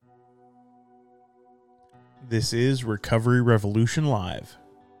This is Recovery Revolution Live.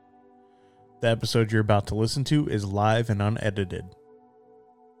 The episode you're about to listen to is live and unedited.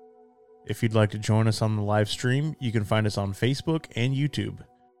 If you'd like to join us on the live stream, you can find us on Facebook and YouTube.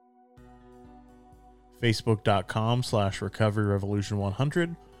 Facebook.com/Recovery Revolution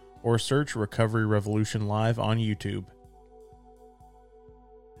 100 or search Recovery Revolution Live on YouTube.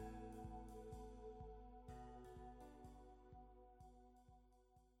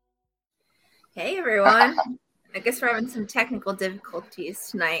 Hey everyone. I guess we're having some technical difficulties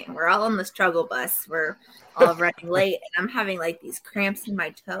tonight. We're all on the struggle bus. We're all running late and I'm having like these cramps in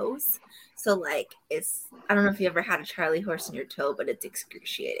my toes. So I don't know if you ever had a Charlie horse in your toe, but it's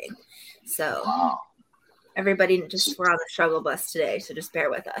excruciating. So everybody we're on the struggle bus today. So just bear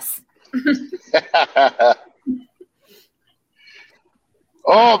with us.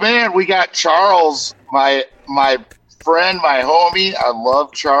 Oh man, we got Charles, my friend, my homie. I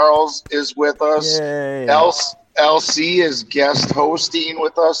love Charles is with us. Yay. LC is guest hosting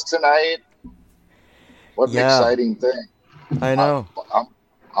with us tonight. What an exciting thing. I know.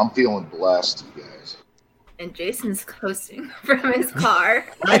 I'm feeling blessed, you guys. And Jason's coasting from his car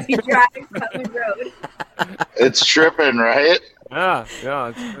as he drives down the road. It's tripping, right? Yeah,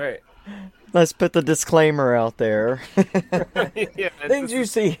 it's great. Let's put the disclaimer out there. Yeah, Things you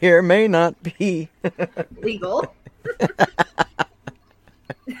see here may not be legal.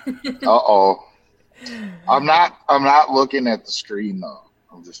 Uh-oh. I'm not looking at the screen though.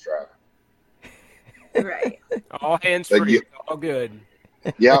 I'm just driving. Right. All hands free. All good.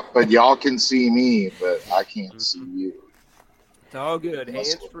 Yep, but y'all can see me, but I can't see you. It's all good.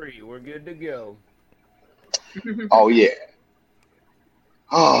 Hands free. We're good to go. Oh yeah.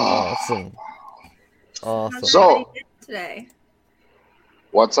 awesome. How's So everybody doing today?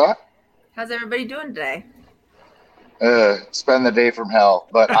 What's that? How's everybody doing today? Spend the day from hell,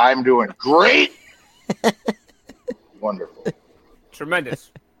 but I'm doing great. Wonderful.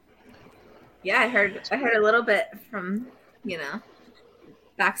 Tremendous. Yeah, I heard a little bit from,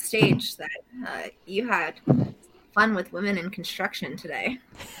 backstage that you had fun with women in construction today.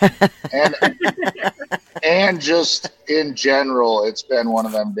 And just in general, it's been one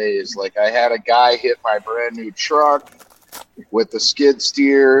of them days. Like I had a guy hit my brand new truck with the skid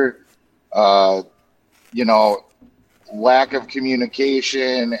steer, lack of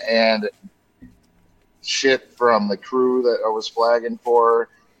communication and shit from the crew that I was flagging for,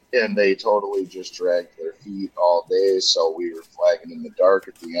 and they totally just dragged their feet all day. So we were flagging in the dark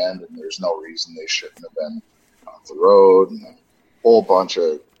at the end, and there's no reason they shouldn't have been off the road and a whole bunch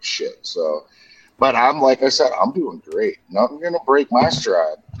of shit. So, but like I said, I'm doing great. Nothing gonna break my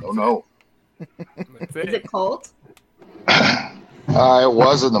stride. Oh no. Is it cold? It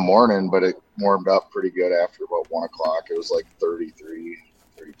was in the morning, but it warmed up pretty good after about 1 o'clock. It was like 33,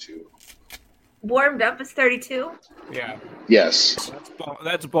 32. Warmed up is 32? Yeah. Yes.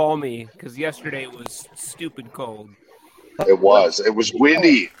 That's balmy, because yesterday it was stupid cold. It was. It was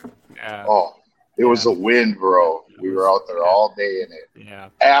windy. Yeah. Oh, it was the wind, bro. We were out there all day in it. Yeah.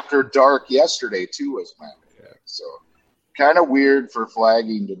 After dark yesterday, too, as a matter of fact. So kind of weird for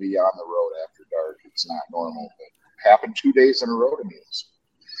flagging to be on the road after dark. It's not normal, but happened 2 days in a row to me.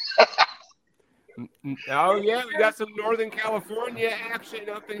 Oh, yeah, we got some Northern California action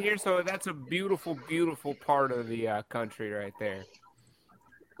up in here, so that's a beautiful, beautiful part of the country right there.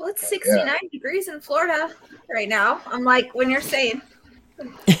 Well, it's 69 degrees in Florida right now. I'm like, when you're saying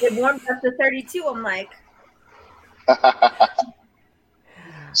it warmed up to 32, I'm like...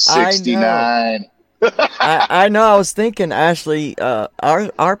 69. I know. I was thinking, Ashley,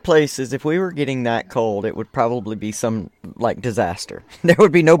 our places, if we were getting that cold, it would probably be some disaster. There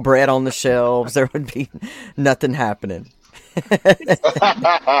would be no bread on the shelves. There would be nothing happening. Dude,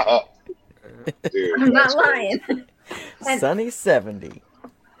 I'm not lying. Sunny 70.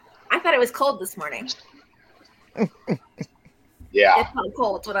 I thought it was cold this morning. Yeah. It felt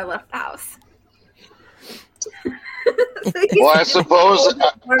cold when I left the house. Well, I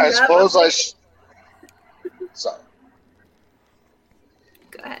suppose I should. Sorry.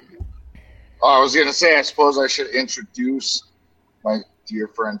 Go ahead. Oh, I was going to say, I suppose I should introduce my dear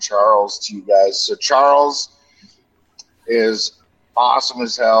friend Charles to you guys. So Charles is awesome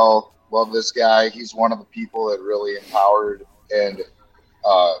as hell. Love this guy. He's one of the people that really empowered and,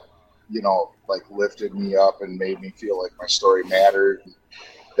 lifted me up and made me feel like my story mattered,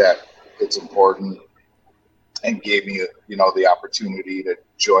 that it's important, and gave me, the opportunity to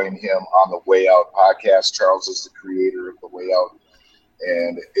join him on the Way Out podcast. Charles is the creator of the Way Out,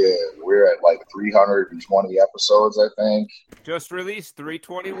 and we're at 320 episodes, I think. Just released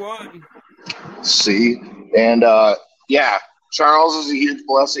 321. See, and Charles is a huge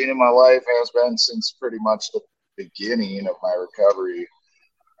blessing in my life, has been since pretty much the beginning of my recovery.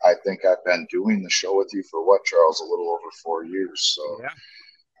 I think I've been doing the show with you for what, Charles? A little over 4 years. So,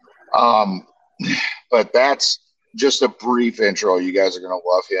 but that's just a brief intro. You guys are going to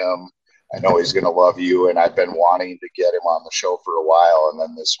love him. I know he's going to love you, and I've been wanting to get him on the show for a while, and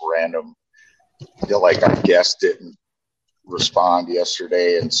then this random, like our guest didn't respond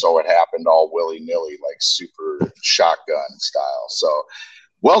yesterday, and so it happened all willy-nilly, like super shotgun style. So,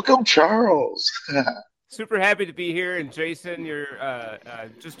 welcome, Charles. Super happy to be here, and Jason, you're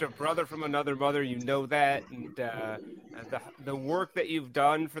just a brother from another mother. You know that, and the work that you've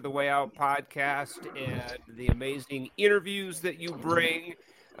done for the Way Out podcast and the amazing interviews that you bring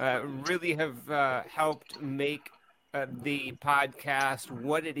really have helped make the podcast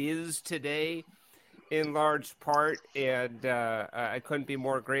what it is today, in large part, and I couldn't be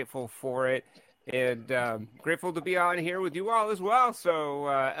more grateful for it. And grateful to be on here with you all as well. So,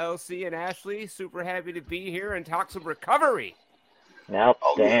 LC and Ashley, super happy to be here and talk some recovery.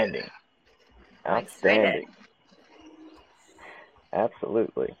 Outstanding. Outstanding.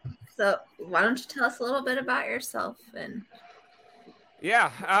 Absolutely. So, why don't you tell us a little bit about yourself? And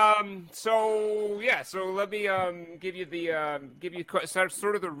So let me give you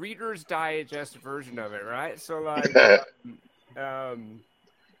sort of the Reader's Digest version of it, right? So, like,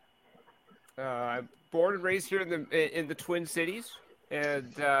 I'm born and raised here in the Twin Cities,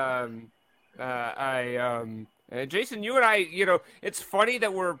 and Jason, you and I, it's funny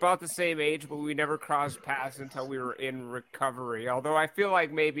that we're about the same age, but we never crossed paths until we were in recovery. Although I feel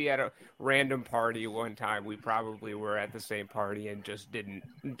like maybe at a random party one time we probably were at the same party and just didn't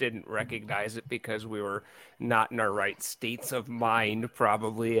recognize it because we were not in our right states of mind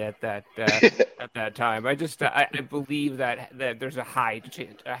probably at that at that time. I believe that there's a high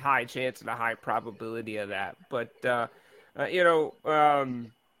chance and a high probability of that. But so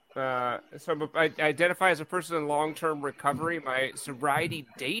I identify as a person in long-term recovery. My sobriety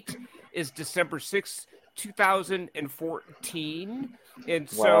date is December 6th, 2014. And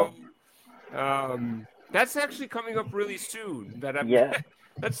so that's actually coming up really soon.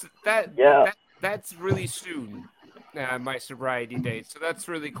 That's really soon, my sobriety date. So that's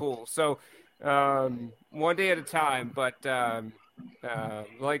really cool. So one day at a time, but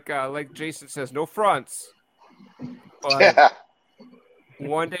like Jason says, no fronts. But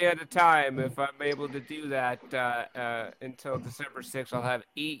one day at a time, if I'm able to do that until December 6th, I'll have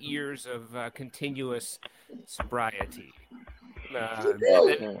 8 years of continuous sobriety.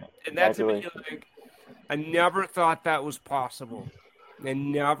 And that's like, I never thought that was possible. I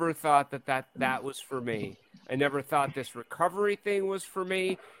never thought that was for me. I never thought this recovery thing was for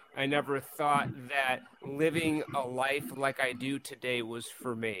me. I never thought that living a life like I do today was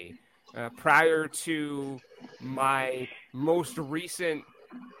for me. Prior to my most recent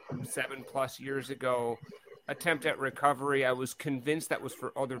 7+ years ago attempt at recovery, I was convinced that was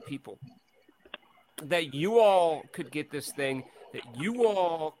for other people. That you all could get this thing, that you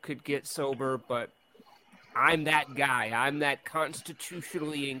all could get sober, but I'm that guy. I'm that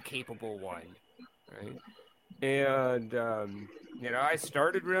constitutionally incapable one, right? And, I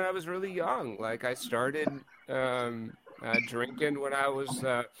started when I was really young. Like, I started drinking when I was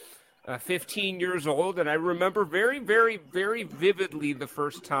 15 years old, and I remember very, very, very vividly the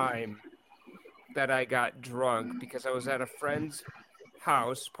first time that I got drunk because I was at a friend's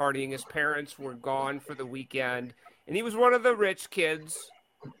house partying. His parents were gone for the weekend, and he was one of the rich kids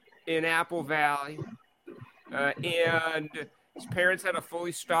in Apple Valley, and his parents had a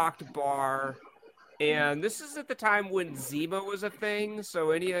fully stocked bar. And this is at the time when Zima was a thing,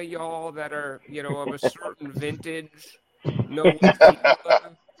 so any of y'all that are, of a certain vintage know what Zima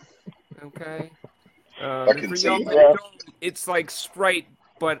was. Okay. For y'all that don't, it's like Sprite,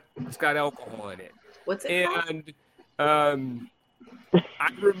 but it's got alcohol in it. What's it called? And I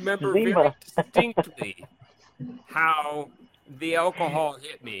remember very distinctly how the alcohol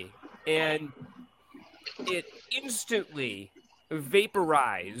hit me, and it instantly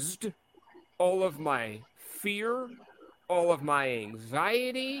vaporized all of my fear, all of my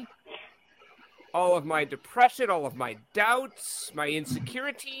anxiety, all of my depression, all of my doubts, my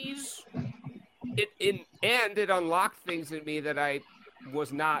insecurities. It unlocked things in me that I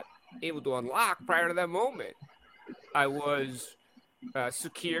was not able to unlock prior to that moment. I was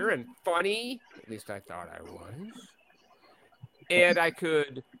secure and funny, at least I thought I was. And I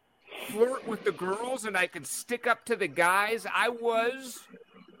could flirt with the girls and I could stick up to the guys. I was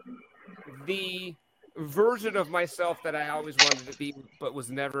the version of myself that I always wanted to be, but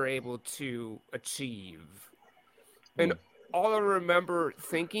was never able to achieve. And all I remember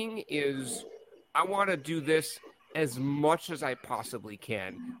thinking is, I want to do this as much as I possibly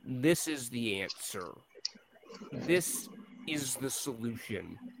can. This is the answer. This is the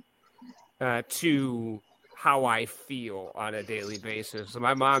solution to how I feel on a daily basis. So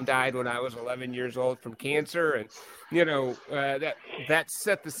my mom died when I was 11 years old from cancer, and that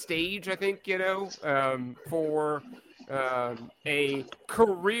set the stage, I think, for a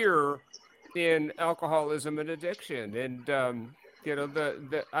career in alcoholism and addiction. And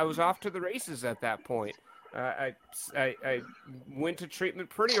I was off to the races at that point. I went to treatment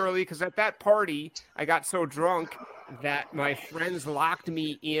pretty early because at that party I got so drunk that my friends locked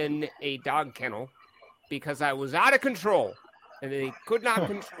me in a dog kennel because I was out of control and they could not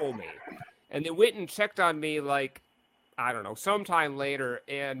control me. And they went and checked on me like, I don't know, sometime later,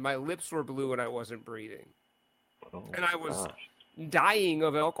 and my lips were blue and I wasn't breathing. And I was dying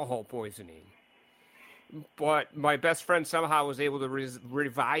of alcohol poisoning. But my best friend somehow was able to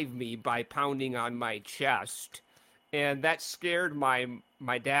revive me by pounding on my chest. And that scared my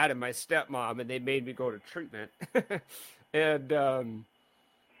dad and my stepmom, and they made me go to treatment. And,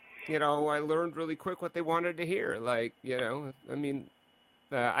 I learned really quick what they wanted to hear. Like,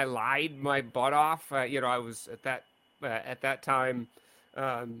 I lied my butt off. I was at that time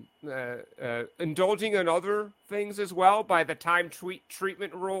indulging in other things as well. By the time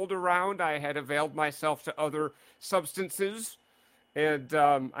treatment rolled around, I had availed myself to other substances, and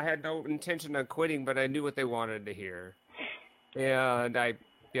I had no intention on quitting, but I knew what they wanted to hear. And I,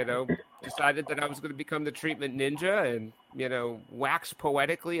 decided that I was going to become the treatment ninja and, wax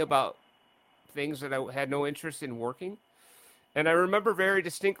poetically about things that I had no interest in working. And I remember very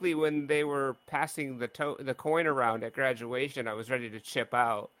distinctly when they were passing the coin around at graduation, I was ready to chip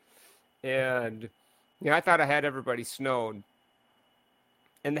out. And I thought I had everybody snowed.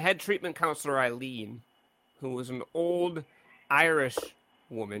 And the head treatment counselor, Eileen, who was an old Irish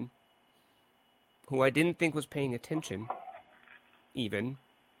woman, who I didn't think was paying attention, even,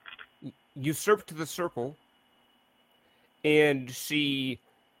 usurped the circle. And she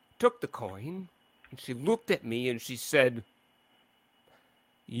took the coin, and she looked at me, and she said,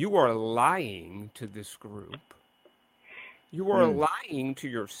 "You are lying to this group. You are lying to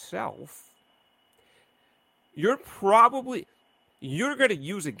yourself. You're going to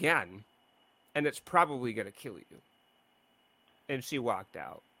use again, and it's probably going to kill you." And she walked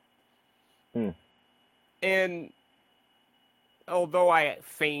out. And although I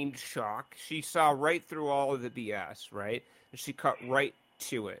feigned shock, she saw right through all of the BS, right? And she cut right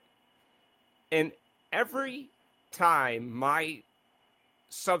to it. And every time my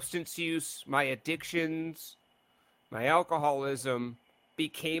substance use, my addictions, my alcoholism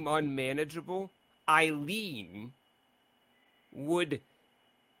became unmanageable, Eileen would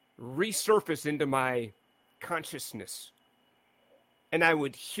resurface into my consciousness. And I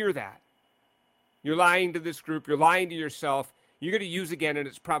would hear that. You're lying to this group. You're lying to yourself. You're going to use again, and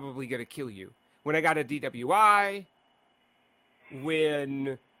it's probably going to kill you. When I got a DWI,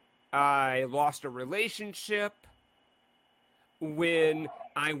 when I lost a relationship, when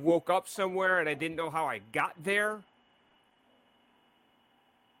I woke up somewhere and I didn't know how I got there,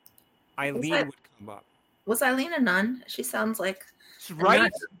 Eileen would come up. Was Eileen a nun? She sounds like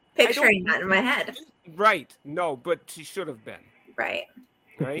right. Picturing that in my head. Right. No, but she should have been. Right.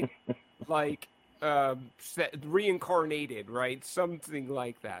 Right. Like reincarnated, right? Something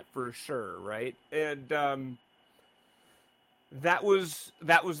like that for sure, right? And that was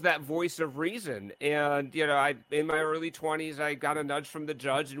that voice of reason. And I in my early 20s, I got a nudge from the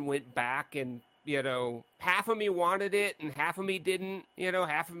judge and went back, and half of me wanted it and half of me didn't.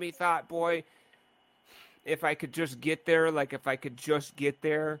 Half of me thought, boy, if I could just get there,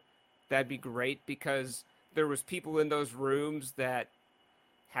 that'd be great, because there was people in those rooms that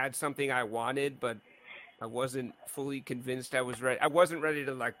had something I wanted, but I wasn't fully convinced I was ready. I wasn't ready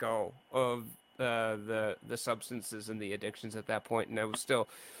to let go of the substances and the addictions at that point, and I was still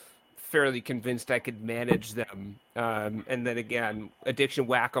fairly convinced I could manage them. And then again, addiction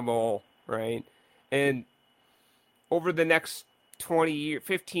whack-a-mole, right? And over the next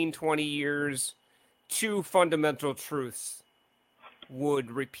 15, 20 years, two fundamental truths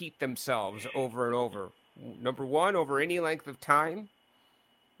would repeat themselves over and over. Number one, over any length of time,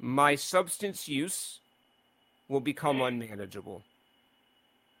 my substance use will become unmanageable.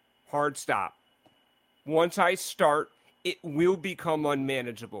 Hard stop. Once I start, it will become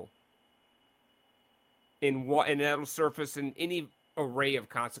unmanageable. And that'll surface in any array of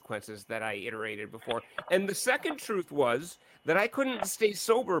consequences that I iterated before. And the second truth was that I couldn't stay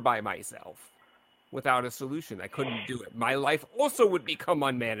sober by myself without a solution. I couldn't do it. My life also would become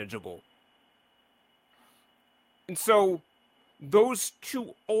unmanageable. And so those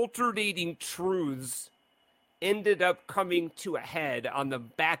two alternating truths ended up coming to a head on the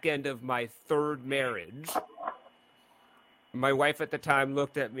back end of my third marriage. My wife at the time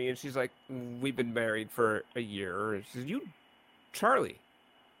looked at me and she's like, we've been married for a year. And she said, Charlie,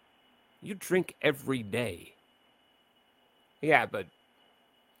 you drink every day. Yeah, but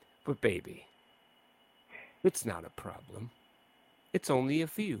baby, it's not a problem. It's only a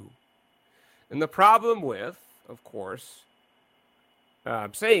few. And the problem with, of course,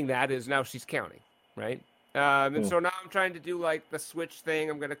 saying that is now she's counting, right? And so now I'm trying to do like the switch thing.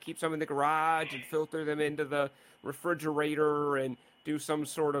 I'm going to keep some in the garage and filter them into the refrigerator and do some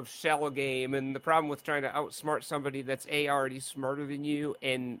sort of shell game. And the problem with trying to outsmart somebody that's A, already smarter than you,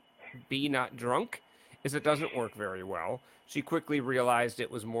 and B, not drunk, is it doesn't work very well. She quickly realized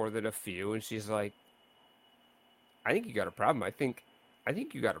it was more than a few, and she's like, I think you got a problem. I think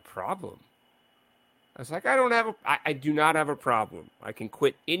you got a problem. I was like, I do not have a problem. I can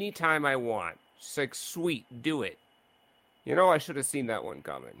quit anytime I want. She's like, sweet, do it. You know, I should have seen that one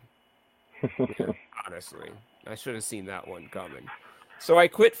coming. Yeah, honestly, I should have seen that one coming. So I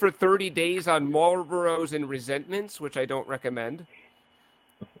quit for 30 days on Marlboros and Resentments, which I don't recommend.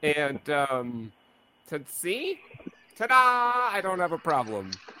 And said, see? Ta-da! I don't have a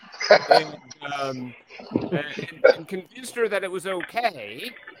problem. And convinced her that it was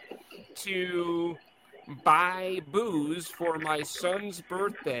okay to buy booze for my son's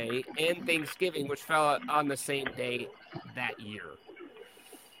birthday and Thanksgiving, which fell on the same day that year.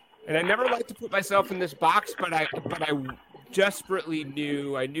 And I never liked to put myself in this box, but I desperately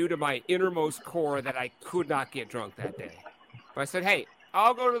knew to my innermost core that I could not get drunk that day. But I said, hey,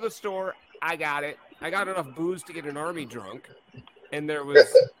 I'll go to the store. I got it. I got enough booze to get an army drunk. And there was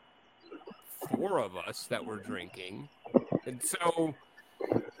 4 of us that were drinking. And so,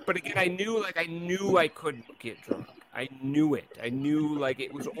 but again, I knew I couldn't get drunk. I knew it. I knew like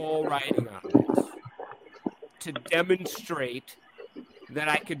it was all riding on this to demonstrate that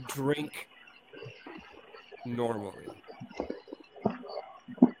I could drink normally.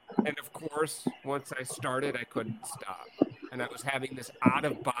 And of course, once I started, I couldn't stop. And I was having this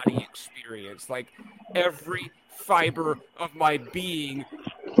out-of-body experience. Like every fiber of my being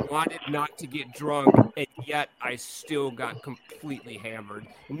wanted not to get drunk, and yet I still got completely hammered.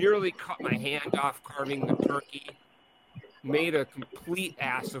 Nearly cut my hand off carving the turkey. Made a complete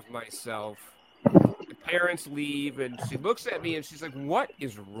ass of myself. The parents leave, and she looks at me, and she's like, what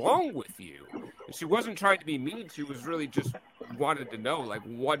is wrong with you? And she wasn't trying to be mean. She was really just wanted to know, like,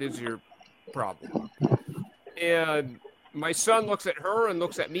 what is your problem? And my son looks at her and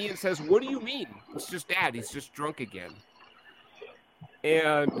looks at me and says, what do you mean? It's just Dad. He's just drunk again.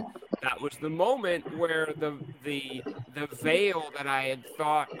 And that was the moment where the veil that I had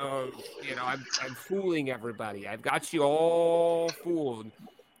thought of, you know, I'm fooling everybody. I've got you all fooled.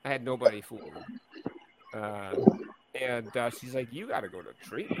 I had nobody fooled. And she's like, you got to go to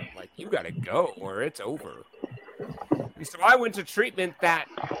treatment. Like, you got to go or it's over. And so I went to treatment that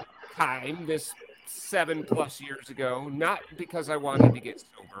time, this 7+ years ago, not because I wanted to get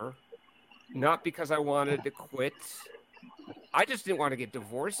sober, not because I wanted to quit. I just didn't want to get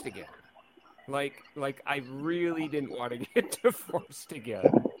divorced again. Like I really didn't want to get divorced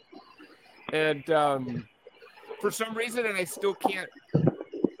again. And for some reason, and I still can't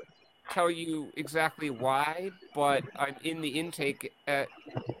tell you exactly why, but I'm in the intake in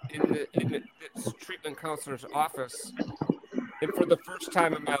the treatment counselor's office. And for the first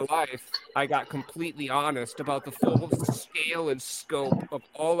time in my life, I got completely honest about the full scale and scope of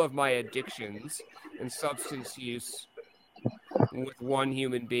all of my addictions and substance use with one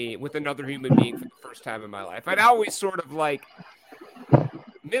human being, with another human being for the first time in my life. I'd always sort of like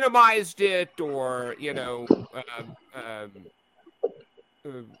minimized it, or, you know,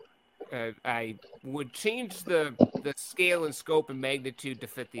 I would change the scale and scope and magnitude to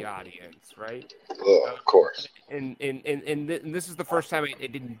fit the audience, right? Of course. And this is the first time I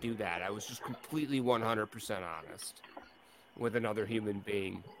didn't do that. I was just completely 100% honest with another human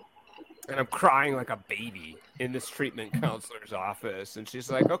being. And I'm crying like a baby in this treatment counselor's office. And she's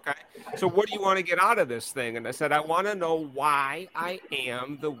like, okay, so what do you want to get out of this thing? And I said, I want to know why I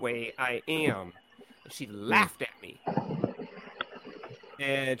am the way I am. And she laughed at me.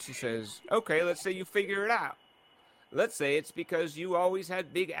 And she says, okay, let's say you figure it out. Let's say it's because you always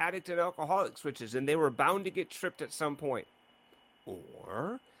had big addict and alcoholic switches and they were bound to get tripped at some point.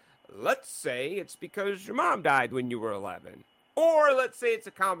 Or let's say it's because your mom died when you were 11. Or let's say it's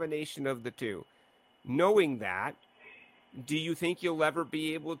a combination of the two. Knowing that, do you think you'll ever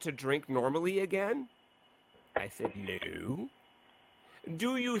be able to drink normally again? I said, no.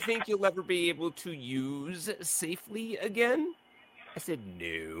 Do you think you'll ever be able to use safely again? I said,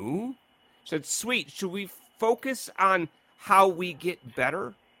 no. She said, sweet, should we focus on how we get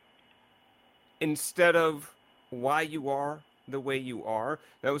better instead of why you are the way you are.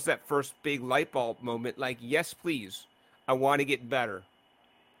 That was that first big light bulb moment. Like, yes, please, I want to get better.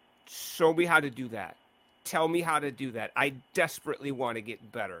 Show me how to do that. Tell me how to do that. I desperately want to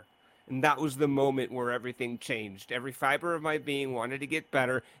get better. And that was the moment where everything changed. Every fiber of my being wanted to get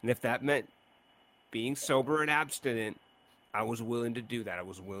better. And if that meant being sober and abstinent, I was willing to do that. I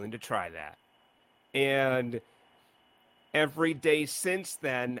was willing to try that. And every day since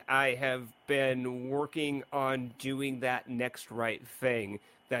then, I have been working on doing that next right thing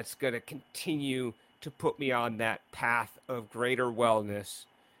that's going to continue to put me on that path of greater wellness,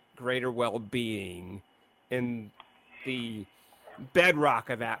 greater well-being. And the bedrock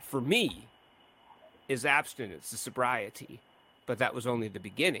of that for me is abstinence, the sobriety. But that was only the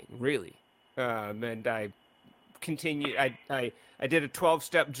beginning, really. And I continued. I did a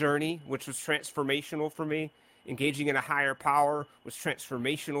 12-step journey, which was transformational for me. Engaging in a higher power was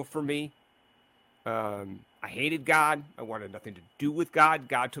transformational for me. I hated God. I wanted nothing to do with God.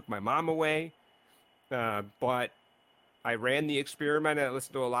 God took my mom away. But I ran the experiment. I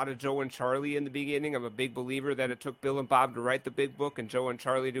listened to a lot of Joe and Charlie in the beginning. I'm a big believer that it took Bill and Bob to write the big book and Joe and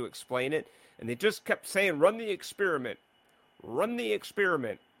Charlie to explain it. And they just kept saying, run the experiment. Run the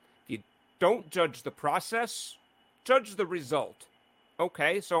experiment. If you don't judge the process, judge the result.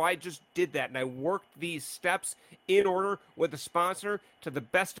 Okay, so I just did that, and I worked these steps in order with a sponsor to the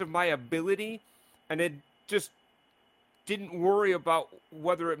best of my ability, and it just didn't worry about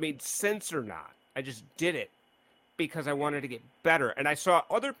whether it made sense or not. I just did it because I wanted to get better, and I saw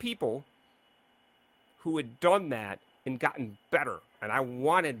other people who had done that and gotten better, and I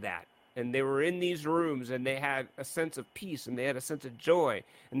wanted that, and they were in these rooms, and they had a sense of peace, and they had a sense of joy,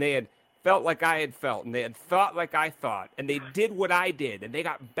 and they had felt like I had felt, and they had thought like I thought, and they did what I did, and they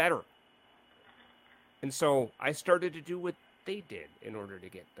got better. And so I started to do what they did in order to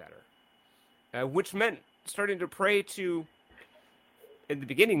get better, which meant starting to pray to, in the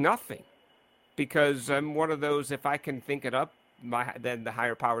beginning, nothing, because I'm one of those, if I can think it up, then the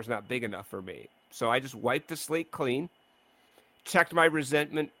higher power is not big enough for me. So I just wiped the slate clean, checked my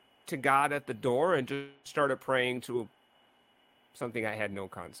resentment to God at the door, and just started praying to something I had no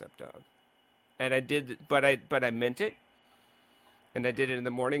concept of. And I did, but I meant it. And I did it in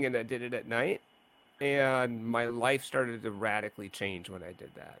the morning and I did it at night. And my life started to radically change when I did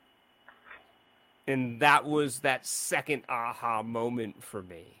that. And that was that second aha moment for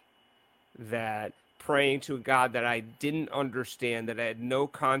me. That praying to a God that I didn't understand, that I had no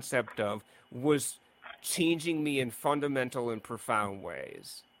concept of, was changing me in fundamental and profound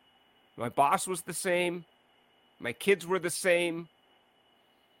ways. My boss was the same. My kids were the same.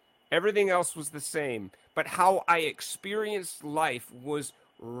 Everything else was the same. But how I experienced life was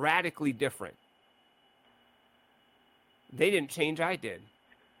radically different. They didn't change, I did.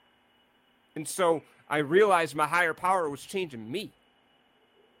 And so I realized my higher power was changing me.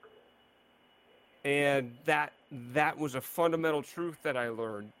 And that was a fundamental truth that I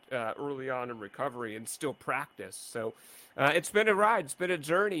learned early on in recovery and still practice. So it's been a ride. It's been a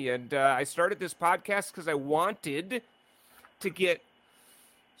journey. And I started this podcast because I wanted to get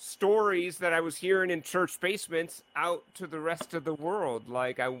stories that I was hearing in church basements out to the rest of the world.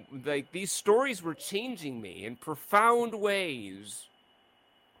 Like these stories were changing me in profound ways.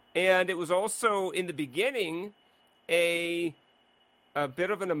 And it was also, in the beginning, a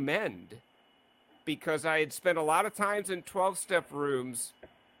bit of an amend, because I had spent a lot of times in 12-step rooms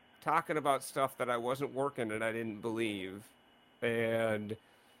talking about stuff that I wasn't working and I didn't believe. And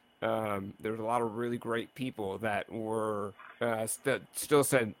there was a lot of really great people that were still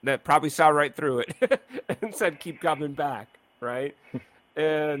said, that probably saw right through it and said, keep coming back, right?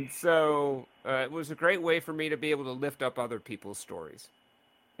 And so it was a great way for me to be able to lift up other people's stories.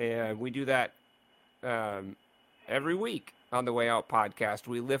 And we do that every week on the Way Out podcast.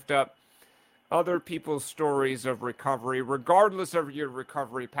 We lift up other people's stories of recovery, regardless of your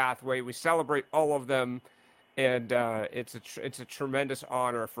recovery pathway. We celebrate all of them, and it's a tremendous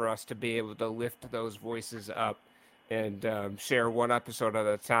honor for us to be able to lift those voices up and share one episode at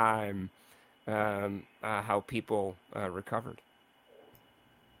a time how people recovered.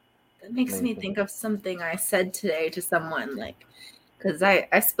 That makes me think of something I said today to someone, like, because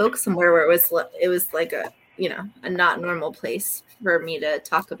I spoke somewhere where it was like a not normal place for me to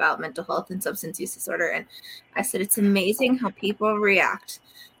talk about mental health and substance use disorder. And I said, it's amazing how people react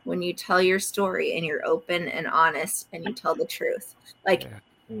when you tell your story and you're open and honest and you tell the truth. Like,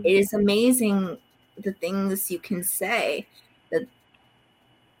 It is amazing the things you can say that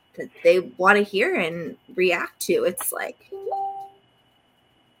they want to hear and react to. It's like,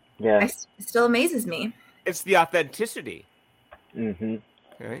 it still amazes me. It's the authenticity. Mm-hmm.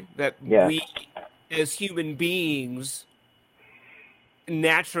 Okay? That Yeah. we, as human beings,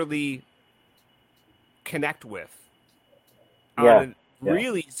 naturally connect with. Yeah. On a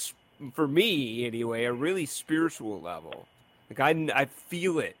really, for me anyway, a really spiritual level. Like I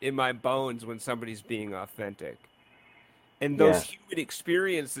feel it in my bones when somebody's being authentic. And those human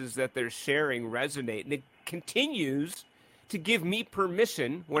experiences that they're sharing resonate. And it continues to give me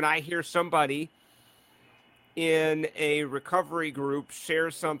permission when I hear somebody in a recovery group share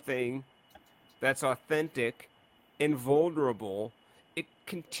something that's authentic and vulnerable. It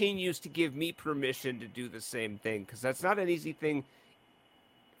continues to give me permission to do the same thing, because that's not an easy thing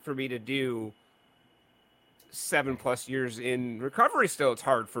for me to do 7+ years in recovery. Still, it's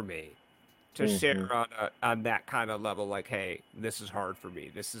hard for me to share on that kind of level. Like, hey, this is hard for me.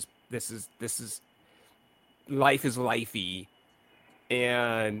 This is life is lifey,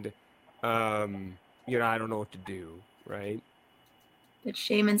 and I don't know what to do. Right? But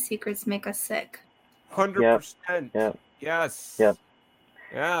shame and secrets make us sick. 100%. Yeah. Yes. Yep.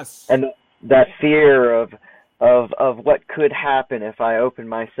 Yes. And that fear of what could happen if I open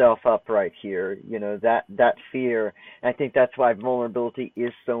myself up right here, that fear. And I think that's why vulnerability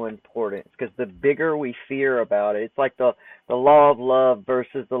is so important, because the bigger we fear about it, it's like the law of love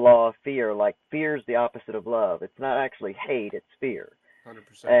versus the law of fear. Like, fear is the opposite of love. It's not actually hate, it's fear.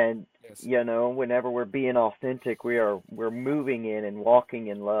 100%. And yes. Whenever we're being authentic, we're moving in and walking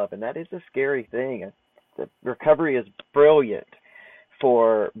in love, and that is a scary thing. The recovery is brilliant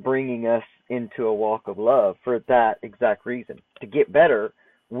for bringing us into a walk of love for that exact reason. To get better,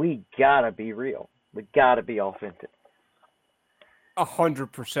 we gotta be real. We gotta be authentic.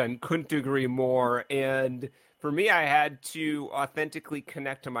 100%. Couldn't agree more. And for me, I had to authentically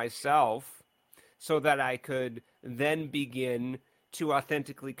connect to myself so that I could then begin to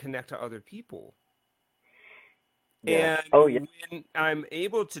authentically connect to other people. Yeah. And when I'm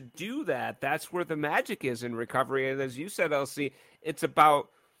able to do that, that's where the magic is in recovery. And as you said, Elsie, it's about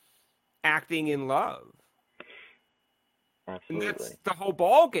acting in love. Absolutely. And that's the whole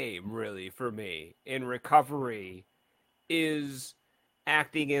ball game, really, for me in recovery, is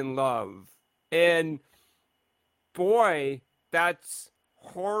acting in love. And boy, that's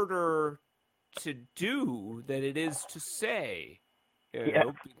harder to do than it is to say,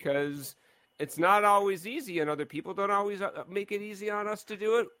 because it's not always easy, and other people don't always make it easy on us to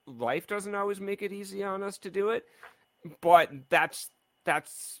do it. Life doesn't always make it easy on us to do it, but that's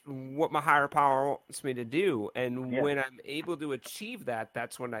what my higher power wants me to do. And when I'm able to achieve that,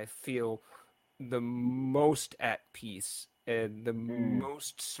 that's when I feel the most at peace and the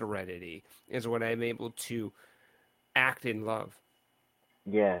most serenity, is when I'm able to act in love.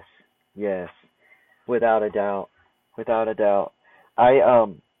 Yes, without a doubt.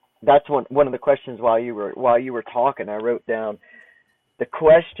 That's one of the questions while you were talking. I wrote down the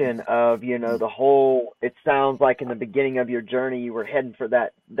question of, the whole. It sounds like in the beginning of your journey you were heading for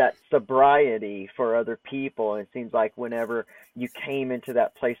that sobriety for other people. And it seems like whenever you came into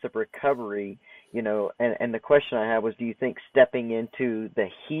that place of recovery, and the question I had was, do you think stepping into the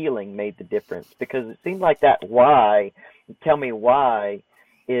healing made the difference? Because it seemed like that why. Tell me why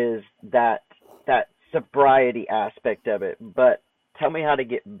is that sobriety aspect of it, but tell me how to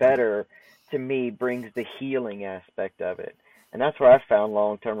get better, to me, brings the healing aspect of it. And that's where I found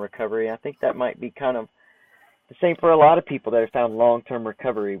long-term recovery. I think that might be kind of the same for a lot of people that have found long-term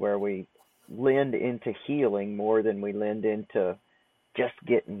recovery, where we lend into healing more than we lend into just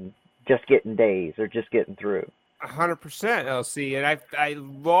getting days or just getting through. 100%, Elsie. And I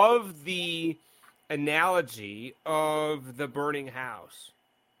love the analogy of the burning house.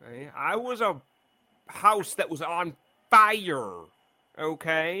 Right? I was a house that was on fire,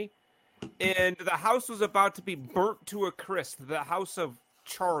 okay? And the house was about to be burnt to a crisp, the house of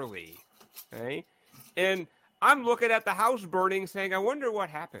Charlie, okay? And I'm looking at the house burning saying, I wonder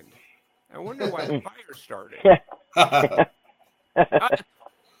what happened. I wonder why the fire started.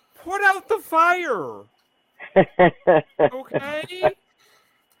 Put out the fire, okay?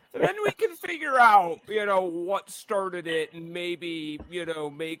 And then we can figure out, what started it, and maybe,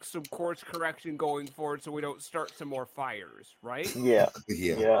 make some course correction going forward so we don't start some more fires, right? Yeah.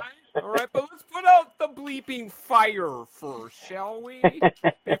 All right, but let's put out the bleeping fire first, shall we?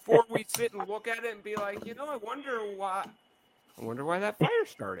 Before we sit and look at it and be like, I wonder why that fire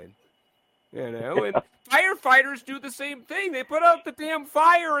started. And firefighters do the same thing. They put out the damn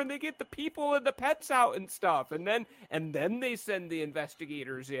fire and they get the people and the pets out and stuff. And then they send the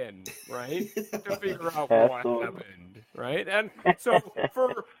investigators in, right? To figure out what happened, right? And so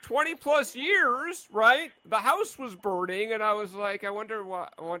for 20+ years, right, the house was burning, and I was like, I wonder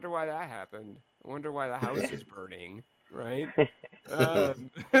why that happened. I wonder why the house is burning, right?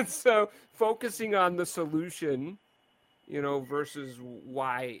 So focusing on the solution, versus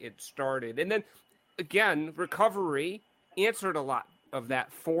why it started. And then, again, recovery answered a lot of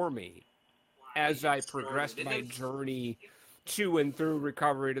that for me as I progressed my journey to and through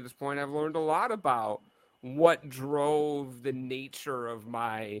recovery to this point. I've learned a lot about what drove the nature of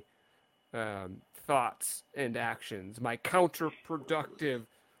my thoughts and actions, my counterproductive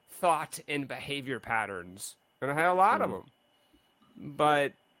thought and behavior patterns, and I had a lot of them.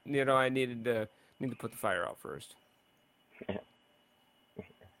 But I need to put the fire out first.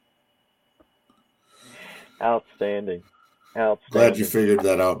 Outstanding. Glad you figured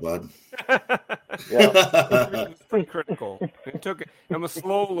that out, bud. Yeah. It's pretty critical. I'm a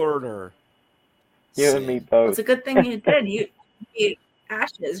slow learner. You and me both. It's a good thing you did. You eat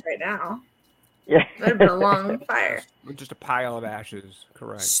ashes right now. Yeah. It would have been a long fire. Just a pile of ashes.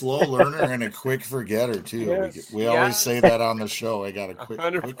 Correct. Slow learner and a quick forgetter too. Yes. We always say that on the show. I got a quick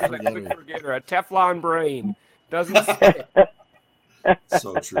forgetter. A Teflon brain doesn't stick.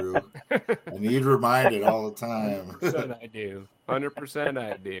 So true. I need reminded all the time. 100% I do. 100%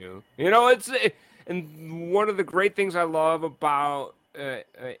 I do. It's and one of the great things I love about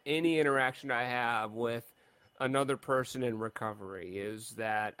any interaction I have with another person in recovery is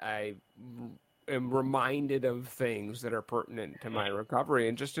that I am reminded of things that are pertinent to my recovery.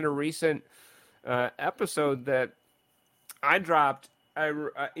 And just in a recent episode that I dropped,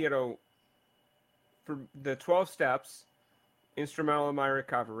 for the 12 steps, instrumental in my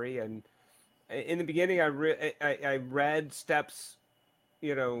recovery. And in the beginning, I read steps,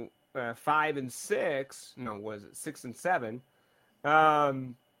 5 and 6. No, was it 6 and 7?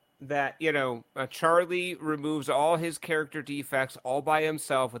 That, Charlie removes all his character defects all by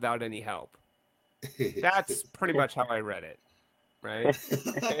himself without any help. That's pretty much how I read it, right?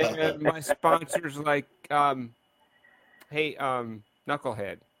 And my sponsor's like, hey,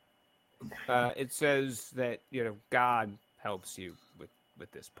 Knucklehead, it says that, God helps you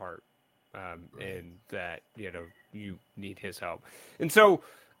with this part, and that, you need his help. And so,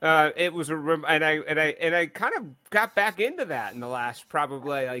 it was and I kind of got back into that in the last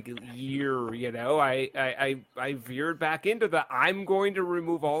probably like year. I veered back into the I'm going to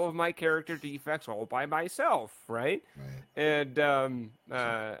remove all of my character defects all by myself, right? And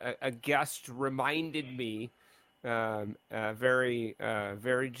a guest reminded me very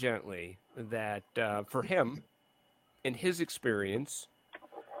very gently that for him, in his experience,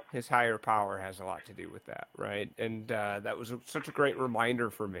 his higher power has a lot to do with that, right? And that was such a great reminder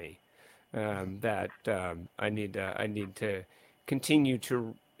for me that I need to continue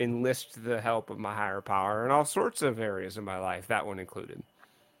to enlist the help of my higher power in all sorts of areas of my life, that one included.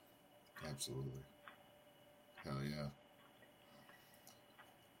 Absolutely. Hell yeah.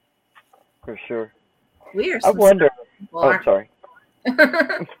 For sure. We are. I wonder. Oh, sorry.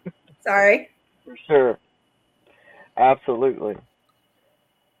 Sorry. For sure. Absolutely.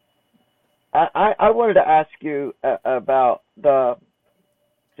 I wanted to ask you about the.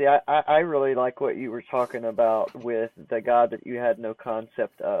 See, I really like what you were talking about with the God that you had no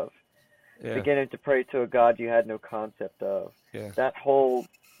concept of. Yeah. Beginning to pray to a God you had no concept of. Yeah. That whole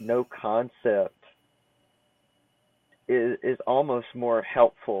no concept is almost more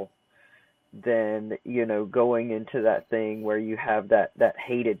helpful than, going into that thing where you have that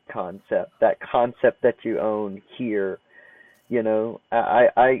hated concept, that concept that you own here.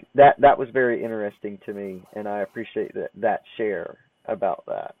 I that was very interesting to me, and I appreciate that share about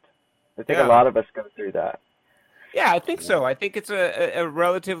that. I think a lot of us go through that. Yeah, I think so. I think it's a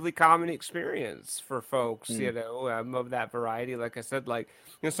relatively common experience for folks, of that variety. Like I said,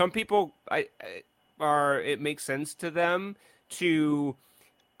 some people, it makes sense to them to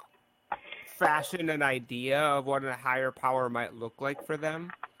fashion an idea of what a higher power might look like for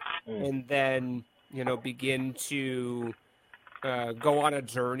them, and then, begin to go on a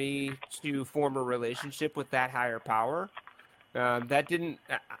journey to form a relationship with that higher power.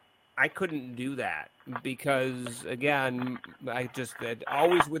 I couldn't do that because, again, I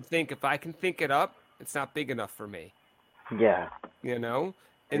always would think if I can think it up, it's not big enough for me. Yeah.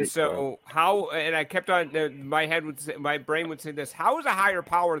 And so and I kept on, my brain would say this: how is a higher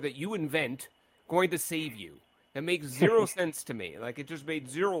power that you invent going to save you? That makes zero sense to me. It just made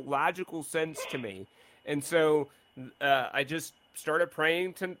zero logical sense to me. And so I just started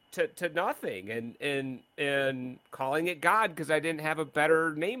praying to nothing and calling it God because I didn't have a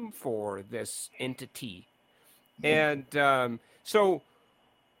better name for this entity. And so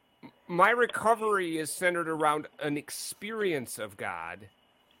my recovery is centered around an experience of God,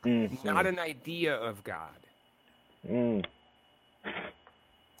 not an idea of God.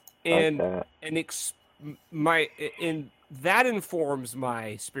 and that. That informs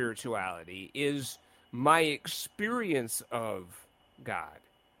my spirituality, is my experience of God.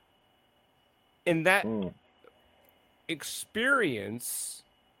 And that experience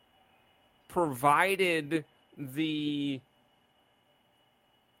provided the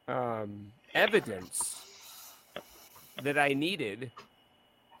evidence that I needed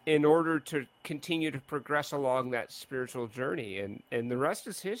in order to continue to progress along that spiritual journey, and the rest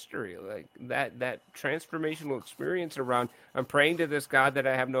is history. Like that transformational experience around, I'm praying to this God that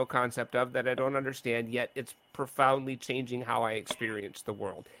I have no concept of, that I don't understand, yet it's profoundly changing how I experience the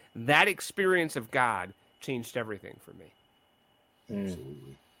world. That experience of God changed everything for me.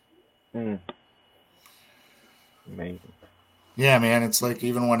 Absolutely. Amazing. Yeah, man, it's like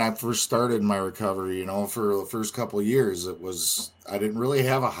even when I first started my recovery, for the first couple of years, I didn't really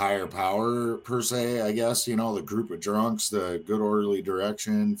have a higher power per se, I guess, the group of drunks, the good orderly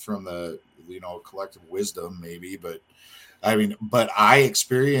direction from the, collective wisdom maybe, but I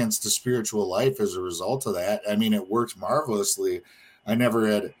experienced a spiritual life as a result of that. I mean, it worked marvelously. I never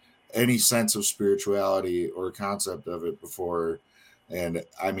had any sense of spirituality or concept of it before. And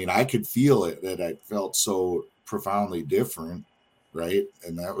I mean, I could feel it, that I felt so profoundly different, right?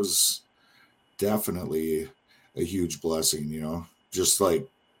 And that was definitely a huge blessing, just like,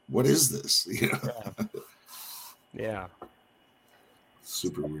 what is this? Yeah.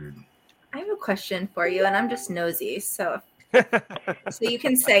 Super weird. I have a question for you, and I'm just nosy, so you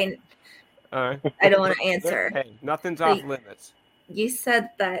can say All right. I don't want to answer. Hey, nothing's off limits. You said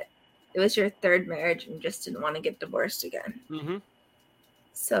that it was your third marriage and just didn't want to get divorced again. Mm-hmm.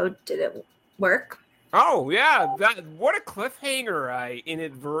 So did it work? Oh yeah, what a cliffhanger! I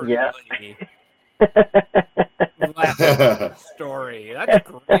inadvertently left the story. That's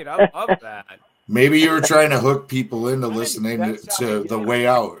great. I love that. Maybe you were trying to hook people into listening to The Way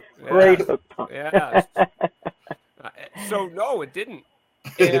Out. Great. Yeah. So no, it didn't.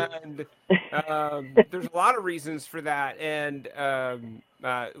 And there's a lot of reasons for that. And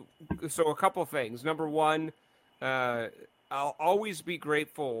so a couple things. Number one, I'll always be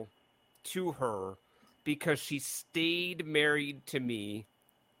grateful to her because she stayed married to me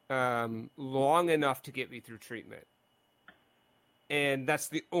long enough to get me through treatment. And that's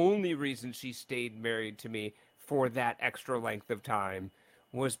the only reason she stayed married to me for that extra length of time,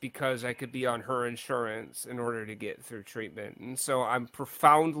 was because I could be on her insurance in order to get through treatment. And so I'm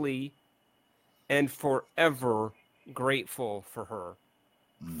profoundly and forever grateful for her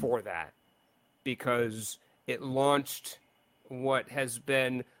for that, because it launched what has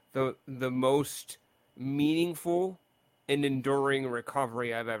been the most meaningful and enduring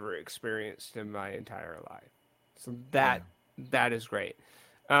recovery I've ever experienced in my entire life. So that is great.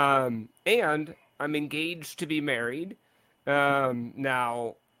 And I'm engaged to be married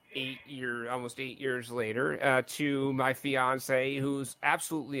now almost 8 years later, to my fiance, who's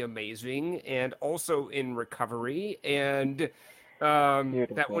absolutely amazing and also in recovery, and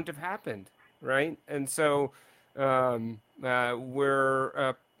that wouldn't have happened, right? And so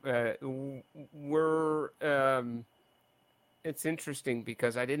it's interesting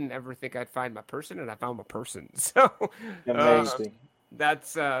because I didn't ever think I'd find my person, and I found my person. So Amazing.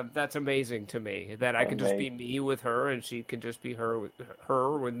 that's amazing to me, that I can just be me with her, and she can just be her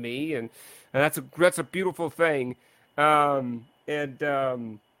with me, and that's a beautiful thing. Yeah,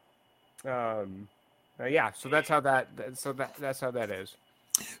 so that's how that is.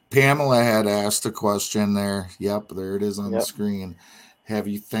 Pamela had asked a question there. Yep, there it is on the screen. Have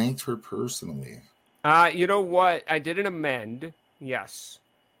you thanked her personally? You know what? I did an amend. Yes.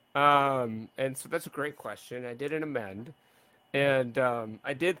 And so that's a great question. I did an amend. And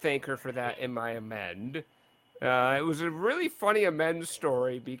I did thank her for that in my amend. It was a really funny amend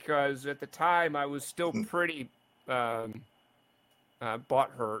story because at the time I was still pretty butthurt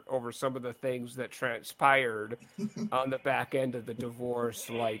over some of the things that transpired on the back end of the divorce,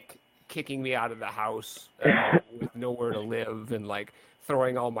 like kicking me out of the house with nowhere to live, and like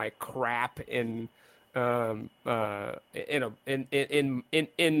throwing all my crap in my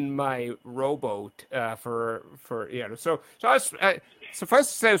rowboat for so I was suffice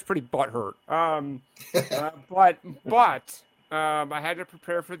to say I was pretty butthurt. But I had to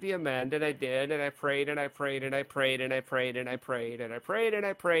prepare for the amend, and I did, and I prayed and I prayed and I prayed and I prayed and I prayed and I prayed and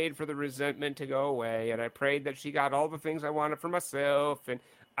I prayed for the resentment to go away, and I prayed that she got all the things I wanted for myself, and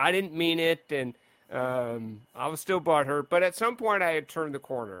I didn't mean it, and I was still butthurt, but at some point I had turned the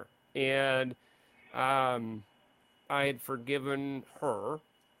corner, and I had forgiven her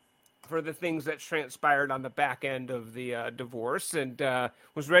for the things that transpired on the back end of the divorce, and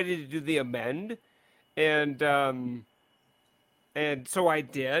was ready to do the amend, and And so I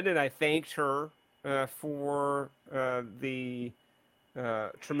did, and I thanked her for the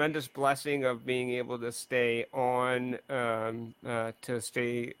tremendous blessing of being able to stay on, to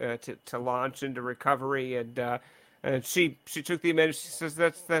launch into recovery, and she took the advantage. She says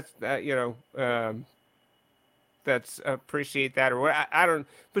that's that's appreciate that, or I don't.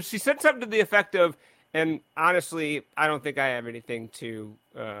 But she said something to the effect of, and honestly, I don't think I have anything to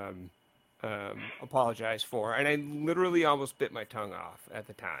apologize for. And I literally almost bit my tongue off at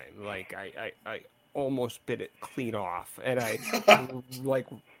the time. Like I almost bit it clean off, and I like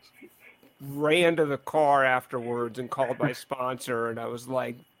ran to the car afterwards and called my sponsor, and I was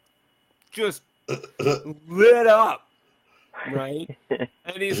like just lit up, right?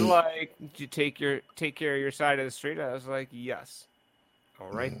 And he's like, "Did you take care of your side of the street?" I was like, "Yes."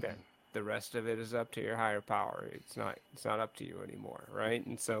 All right then. The rest of it is up to your higher power. It's not up to you anymore, right?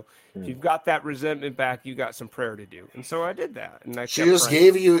 And so if you've got that resentment back, you got some prayer to do. And so I did that. And she just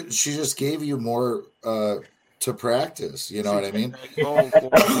gave you more to practice. You know what I mean?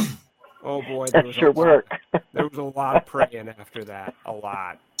 Oh boy, that sure worked. There was a lot of praying after that. A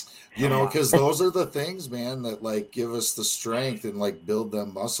lot. You know, because those are the things, man, that like give us the strength and like build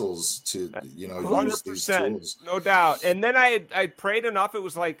them muscles to, you know, 100%, use these tools. No doubt. And then I prayed enough. It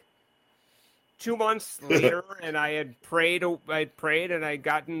was like 2 months later, and I had prayed, and I'd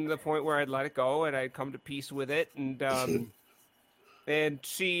gotten to the point where I'd let it go, and I'd come to peace with it. And and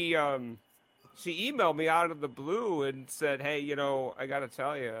she emailed me out of the blue and said, "Hey, you know, I got to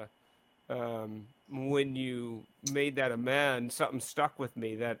tell you, when you made that amend, something stuck with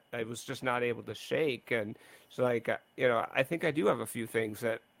me that I was just not able to shake." And she's like, "You know, I think I do have a few things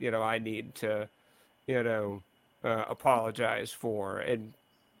that, you know, I need to, you know, apologize for." And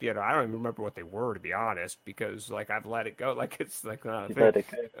you know, I don't even remember what they were, to be honest, because like I've let it go. Like it's like not a thing.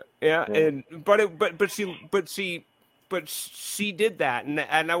 Yeah, and but she did that,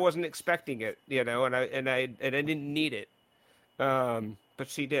 and I wasn't expecting it, you know, and I didn't need it, but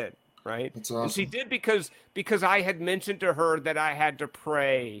she did, right? That's awesome. And she did because I had mentioned to her that I had to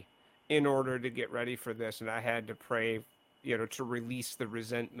pray in order to get ready for this, and I had to pray, you know, to release the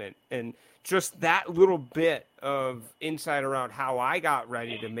resentment. And just that little bit of insight around how I got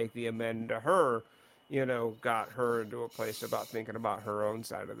ready to make the amend to her, you know, got her into a place about thinking about her own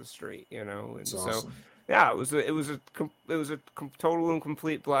side of the street, you know. And That's so, awesome. yeah, it was a total and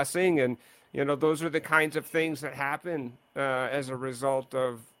complete blessing. And, you know, those are the kinds of things that happen as a result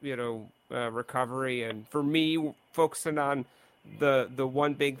of, you know, recovery. And for me, focusing on the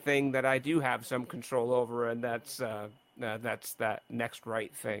one big thing that I do have some control over, and that's that next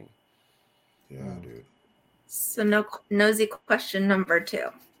right thing. Yeah, dude. So nosy question number 2.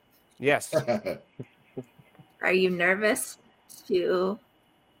 Yes. Are you nervous to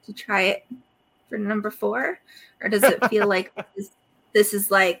try it for number 4, or does it feel like this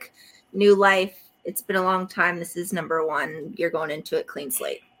is like new life? It's been a long time. This is number 1. You're going into it clean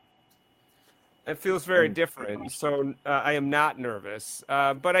slate. It feels very different. So I am not nervous,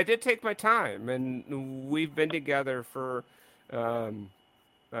 but I did take my time, and we've been together for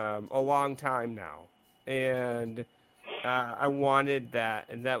a long time now, and I wanted that,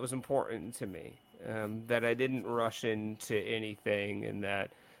 and that was important to me, that I didn't rush into anything, and that,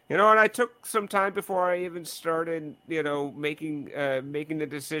 you know, and I took some time before I even started, you know, making the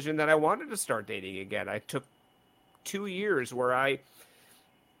decision that I wanted to start dating again. I took 2 years where I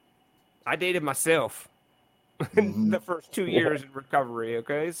dated myself in the first 2 years in recovery.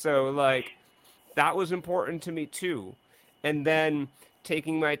 Okay. So like that was important to me too. And then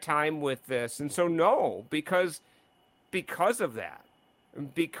taking my time with this. And so no, because of that,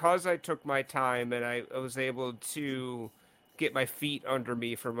 because I took my time and I was able to get my feet under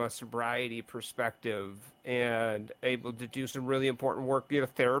me from a sobriety perspective and able to do some really important work. You know,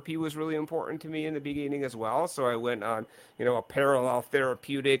 therapy was really important to me in the beginning as well. So I went on, you know, a parallel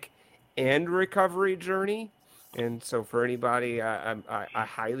therapeutic and recovery journey. And so for anybody, I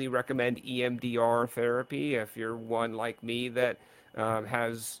highly recommend EMDR therapy. If you're one like me that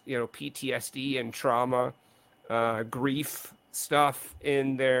has, you know, PTSD and trauma, grief stuff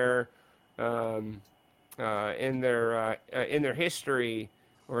in their history,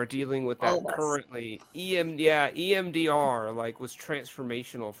 or dealing with that currently, EMDR like was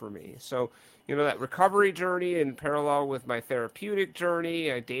transformational for me. So, you know, that recovery journey in parallel with my therapeutic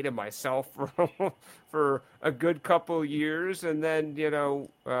journey, I dated myself for a good couple years, and then, you know,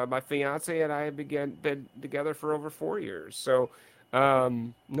 my fiance and I have been together for over 4 years. So,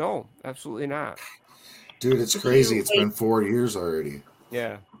 no, absolutely not. Dude, it's crazy. It's been 4 years already.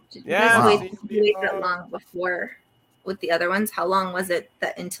 Yeah. Did you guys wait that long before with the other ones? How long was it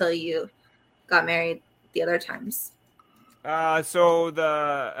that until you got married the other times? So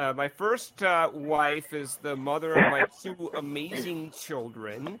my first wife is the mother of my two amazing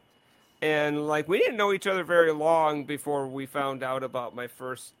children, and like we didn't know each other very long before we found out about my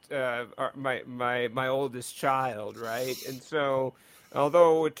first my oldest child, right? And so,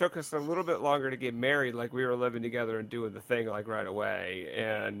 although it took us a little bit longer to get married, like we were living together and doing the thing like right away,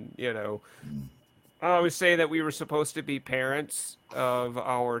 and I always say that we were supposed to be parents of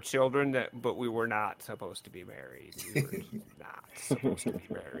our children, but we were not supposed to be married. We were not supposed to be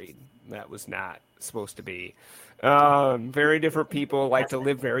married. That was not supposed to be. Very different people like to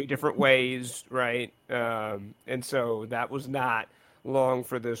live very different ways, right? And so that was not long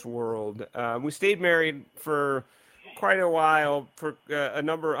for this world. We stayed married for quite a while, for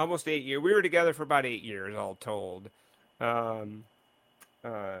almost 8 years. We were together for about 8 years, all told. About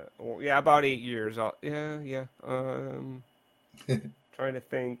 8 years. Trying to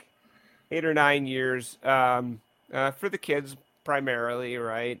think, 8 or 9 years. For the kids primarily,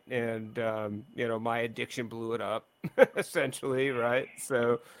 right? And my addiction blew it up, essentially, right?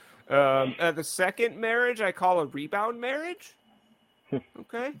 So, the second marriage I call a rebound marriage.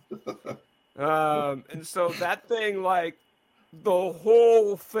 Okay. And so that thing, like, the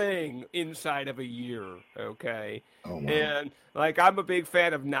whole thing inside of a year, okay? Oh, wow. And, like, I'm a big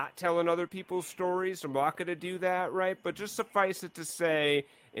fan of not telling other people's stories. I'm not going to do that, right? But just suffice it to say,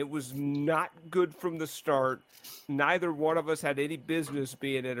 it was not good from the start. Neither one of us had any business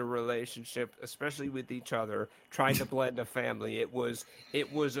being in a relationship, especially with each other, trying to blend a family. It was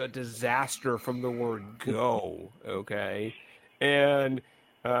a disaster from the word go, okay? And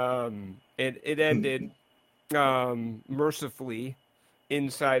it ended mercifully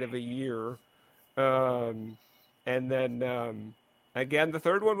inside of a year. And then again, the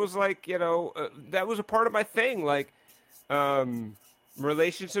third one was like, that was a part of my thing. Like,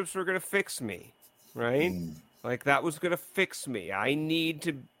 relationships were going to fix me, right? Like, that was going to fix me. I need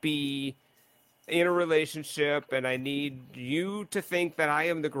to be in a relationship, and I need you to think that I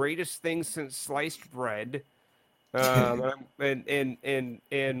am the greatest thing since sliced bread. And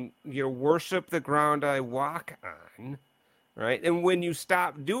worship the ground I walk on, right? And when you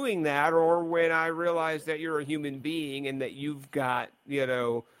stop doing that, or when I realize that you're a human being and that you've got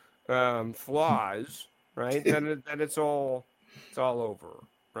flaws, right? Then it's all over,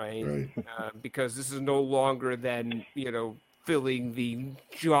 right? Because this is no longer than filling the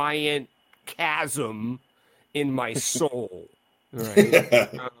giant chasm in my soul, right?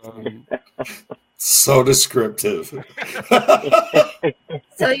 So descriptive.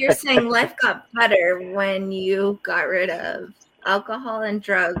 So you're saying life got better when you got rid of alcohol and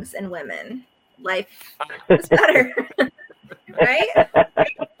drugs and women. Life was better, right?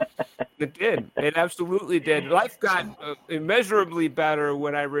 It did. It absolutely did. Life got immeasurably better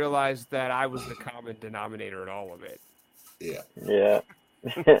when I realized that I was the common denominator in all of it. Yeah.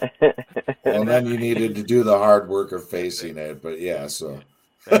 And then you needed to do the hard work of facing it. But yeah, so.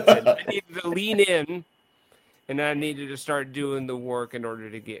 I needed to lean in, and I needed to start doing the work in order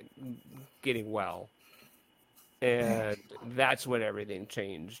to getting well. And that's when everything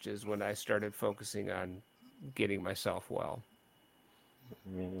changed, is when I started focusing on getting myself well.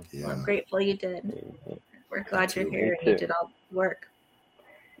 Yeah. I'm grateful you did. We're glad you're here and you did all the work.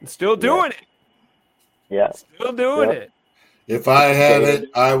 Still doing it. Yeah. Still doing it. If I had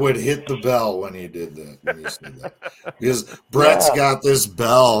it, I would hit the bell when he did that. When he said that, because Brett's got this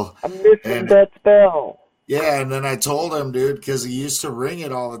bell. I'm missing Brett's bell. Yeah, and then I told him, dude, because he used to ring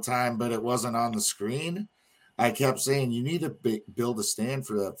it all the time, but it wasn't on the screen. I kept saying, you need to build a stand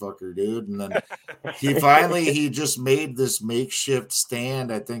for that fucker, dude. And then he just made this makeshift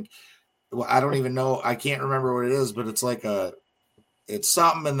stand. I think, well, I don't even know. I can't remember what it is, but it's like it's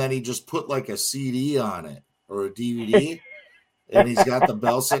something. And then he just put like a CD on it or a DVD. And he's got the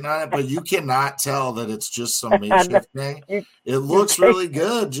bell sitting on it, but you cannot tell that it's just some makeshift thing. It looks really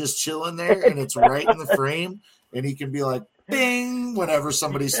good, just chilling there, and it's right in the frame. And he can be like, "Bing!" whenever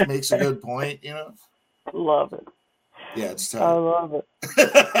somebody makes a good point, Love it. Yeah, it's tight. I love it.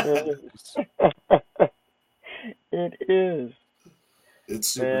 It is. It's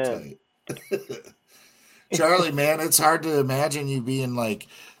super tight. Charlie, man, it's hard to imagine you being like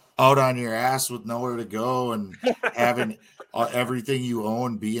out on your ass with nowhere to go and having everything you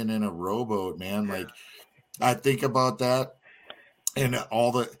own being in a rowboat, man. Like, I think about that, and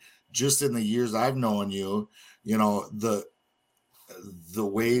just in the years I've known you, the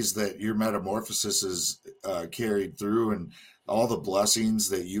ways that your metamorphosis is carried through, and all the blessings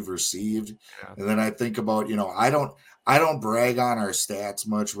that you've received. And then I think about, I don't brag on our stats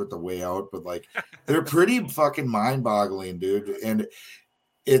much with the way out, but like they're pretty fucking mind-boggling, dude. And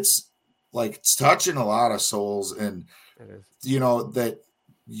it's like it's touching a lot of souls. And you know, that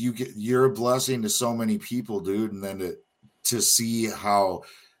you're a blessing to so many people, dude. And then to see how,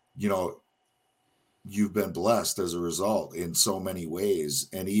 you know, you've been blessed as a result in so many ways.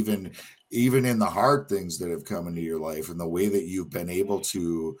 And even in the hard things that have come into your life and the way that you've been able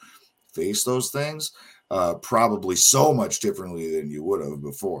to face those things, probably so much differently than you would have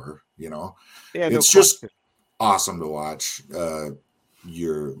before, you know. Yeah, it's just awesome to watch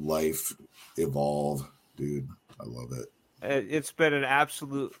your life evolve, dude. I love it. It's been an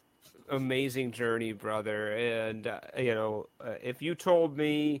absolute amazing journey, brother. And you know, if you told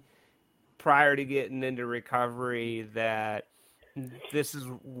me prior to getting into recovery that this is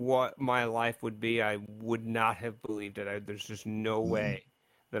what my life would be, I would not have believed it. There's just no way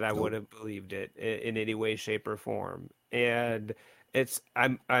that I would have believed it in any way, shape, or form. And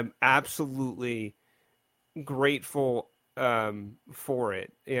I'm absolutely grateful for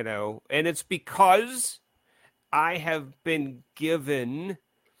it, you know, and it's because I have been given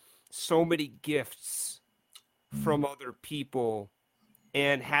so many gifts from other people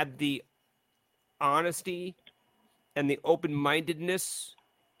and had the honesty and the open-mindedness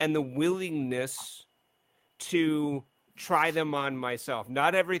and the willingness to try them on myself.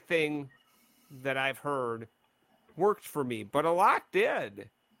 Not everything that I've heard worked for me, but a lot did.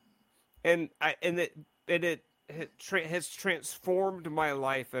 And it has transformed my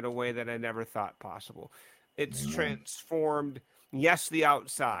life in a way that I never thought possible. It's transformed, yes, the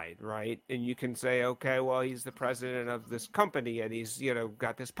outside, right? And you can say, okay, well, he's the president of this company and he's, you know,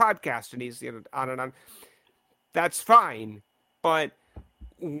 got this podcast and he's, you know, on and on. That's fine. But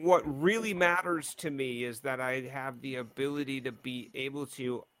what really matters to me is that I have the ability to be able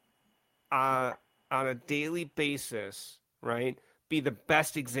to, on a daily basis, right, be the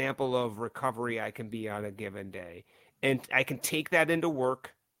best example of recovery I can be on a given day. And I can take that into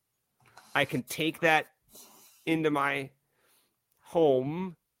work. I can take that into my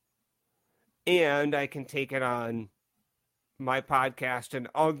home, and I can take it on my podcast and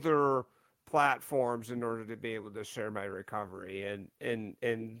other platforms in order to be able to share my recovery.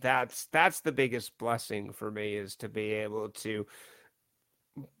 And that's the biggest blessing for me, is to be able to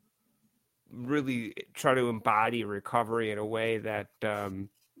really try to embody recovery in a way that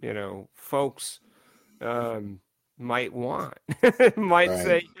you know, folks might want. Might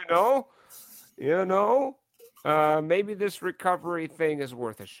say, you know, maybe this recovery thing is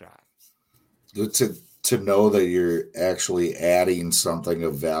worth a shot. To know that you're actually adding something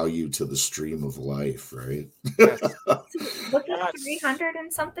of value to the stream of life, right? Yes. Look at 300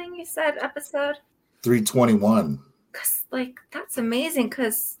 and something you said episode 321. Cause like that's amazing.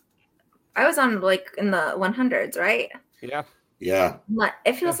 Cause I was on like in the 100s, right? Yeah. Yeah.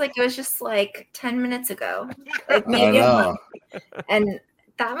 It feels like it was just like 10 minutes ago. Like I know. And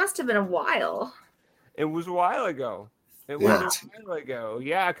that must have been a while. It was a while ago. It was a while ago.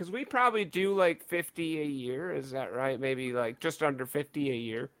 Yeah, because we probably do like 50 a year. Is that right? Maybe like just under 50 a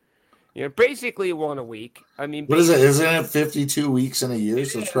year. You know, basically one a week. I mean, what is it? Isn't it 52 weeks in a year?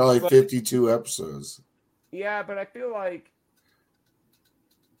 So it's probably 52 episodes. Yeah, but I feel like,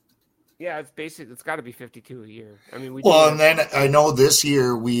 yeah, it's basically, it's got to be 52 a year. I mean, and then I know this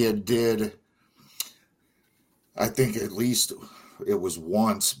year we did, I think at least it was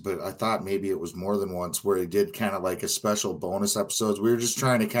once, but I thought maybe it was more than once, where it did kind of like a special bonus episodes. We were just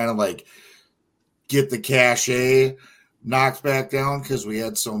trying to kind of like get the cachet knocked back down because we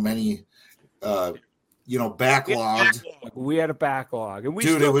had so many, backlogged. We had a backlog, and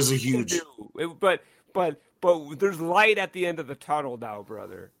it was a huge. But there's light at the end of the tunnel now,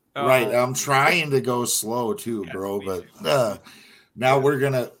 brother. Right, I'm trying to go slow too, bro. But now we're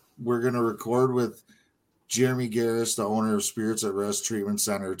gonna record with Jeremy Garris, the owner of Spirits at Rest Treatment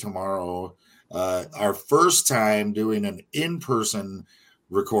Center, tomorrow. Our first time doing an in-person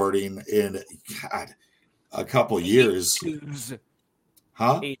recording in a couple years.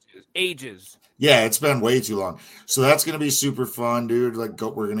 Ages. Yeah, it's been way too long. So that's going to be super fun, dude. Like,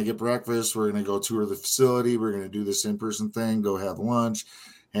 we're going to get breakfast. We're going to go tour the facility. We're going to do this in-person thing, go have lunch,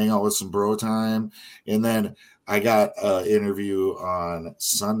 hang out with some bro time. And then I got an interview on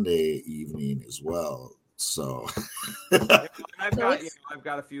Sunday evening as well. So I've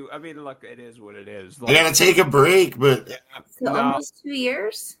got a few. I mean, look, it is what it is. I got to take a break, but almost 2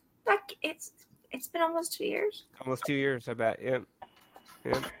 years. It's been almost 2 years. Almost 2 years, I bet. Yeah.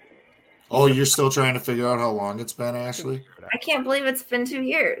 Oh, you're still trying to figure out how long it's been, Ashley? I can't believe it's been 2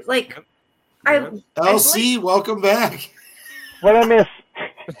 years. Like, LC, welcome back. What I miss?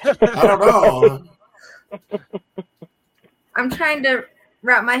 I don't know. I'm trying to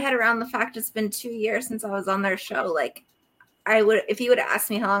wrap my head around the fact it's been 2 years since I was on their show. Like, if you would have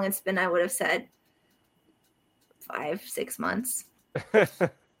asked me how long it's been, I would have said 5-6 months.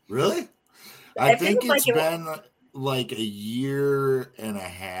 Really? I think it's been like a year and a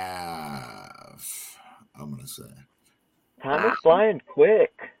half, I'm going to say. Time is flying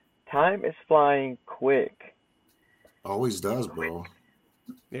quick. Time is flying quick. Always does, bro.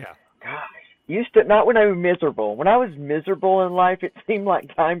 Yeah. Gosh. Used to, not when I was miserable. When I was miserable in life, it seemed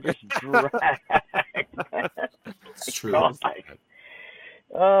like time just dragged. It's true. God.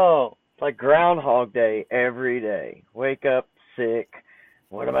 Oh, it's like Groundhog Day every day. Wake up sick.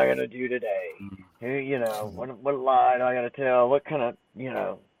 What am I going to do today? You know, what lie do I got to tell? What kind of, you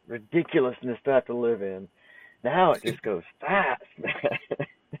know, ridiculousness do I have to live in? Now it just goes fast, man.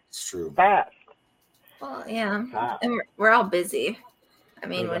 It's true. Fast. Well, yeah. And we're all busy. I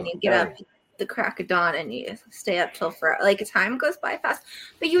mean, when you get up the crack of dawn and you stay up till like time goes by fast.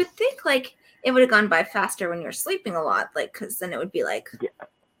 But you would think like it would have gone by faster when you're sleeping a lot, like, because then it would be like,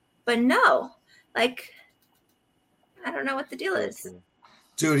 but no, like, I don't know what the deal is.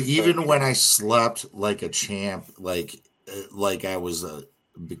 Dude, even when I slept like a champ, like I was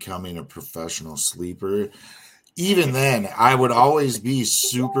becoming a professional sleeper, even then I would always be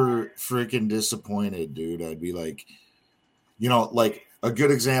super freaking disappointed, dude. I'd be like, you know, like a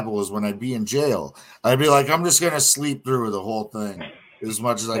good example is when I'd be in jail, I'd be like, I'm just going to sleep through the whole thing as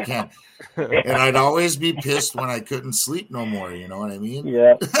much as I can. And I'd always be pissed when I couldn't sleep no more. You know what I mean?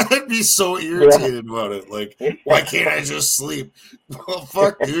 Yeah. I'd be so irritated about it. Like, why can't I just sleep? Well,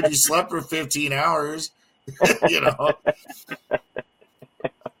 fuck, dude, you slept for 15 hours. You know?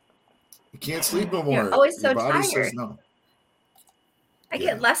 You can't sleep no more. You're always so Your body tired. says no. I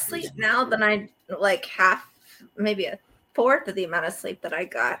get less sleep now than I, like, half, maybe a fourth of the amount of sleep that I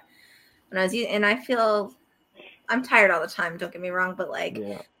got when I was, and I feel, I'm tired all the time, don't get me wrong, but like,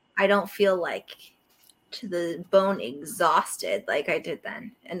 I don't feel like to the bone exhausted like I did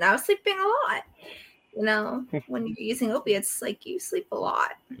then. And I was sleeping a lot. You know, when you're using opiates, like, you sleep a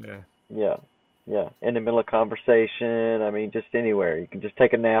lot. Yeah. In the middle of conversation, I mean, just anywhere. You can just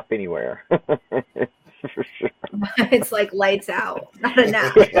take a nap anywhere. For sure. It's like lights out, not a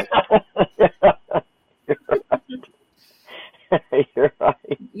nap. You're right.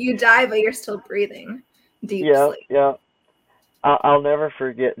 You die, but you're still breathing. Deep sleep. Yeah. I'll never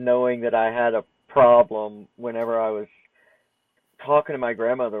forget knowing that I had a problem whenever I was talking to my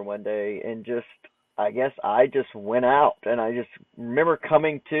grandmother one day, and I guess I just went out, and I just remember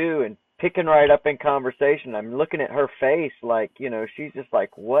coming to and picking right up in conversation. I'm looking at her face like, you know, she's just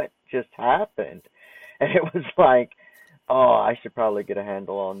like, what just happened? And it was like, oh, I should probably get a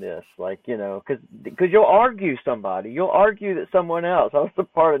handle on this. Like, you know, because you'll argue somebody. You'll argue that someone else. That was the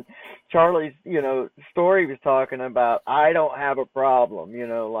part of Charlie's, you know, story he was talking about. I don't have a problem, you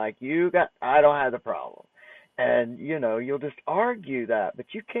know, like I don't have the problem. And, you know, you'll just argue that. But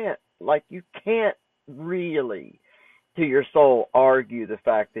you can't really, to your soul, argue the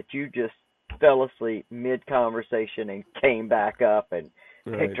fact that you just fell asleep mid-conversation and came back up and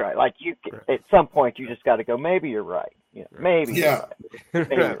picked right. Like, at some point, you just got to go, maybe you're right. You know, maybe you're right.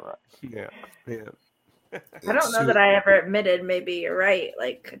 Maybe you're right. Yeah. I don't know that I ever admitted maybe you're right,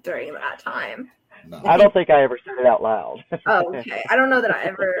 like, during that time. No. I don't think I ever said it out loud. Oh, okay. I don't know that I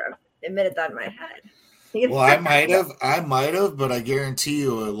ever admitted that in my head. Well, I might have, but I guarantee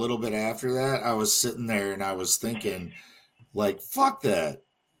you a little bit after that, I was sitting there and I was thinking, like, fuck that.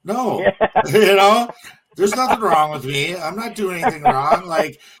 No, you know, there's nothing wrong with me. I'm not doing anything wrong.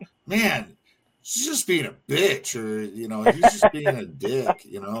 Like, man, she's just being a bitch, or, you know, he's just being a dick,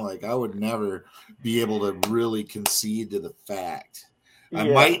 you know, like, I would never be able to really concede to the fact.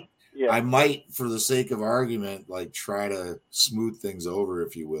 I might, for the sake of argument, like, try to smooth things over,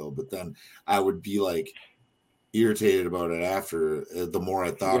 if you will, but then I would be like irritated about it after, the more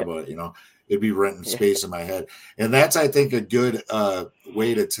I thought about it, you know. It'd be renting space in my head. And that's, I think, a good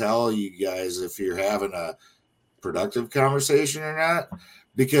way to tell you guys if you're having a productive conversation or not,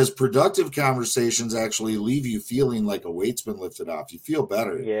 because productive conversations actually leave you feeling like a weight's been lifted off. You feel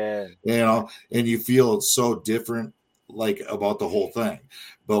better, you know, and you feel so different, like, about the whole thing.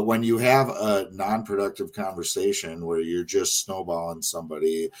 But when you have a non-productive conversation where you're just snowballing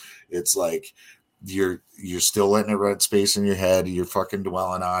somebody, it's like, you're still letting it rent space in your head. You're fucking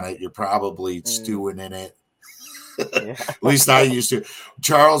dwelling on it. You're probably stewing in it. At least I used to.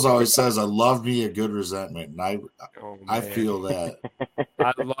 Charles always says, I love me a good resentment. And I feel that.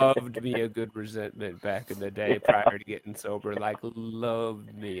 I loved me a good resentment back in the day prior to getting sober. Like,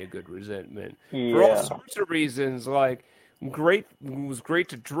 loved me a good resentment. For all sorts of reasons. Like, it was great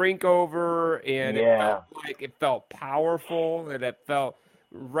to drink over, and it felt powerful, and it felt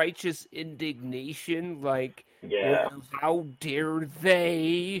righteous indignation, like, how dare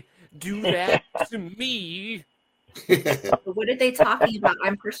they do that to me? What are they talking about?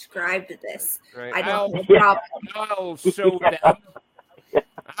 I'm prescribed this. Right. I don't have a problem. I'll show them.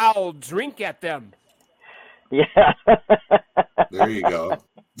 I'll drink at them. Yeah. There you go.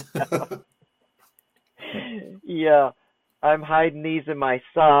 Yeah. I'm hiding these in my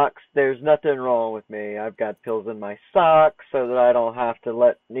socks. There's nothing wrong with me. I've got pills in my socks so that I don't have to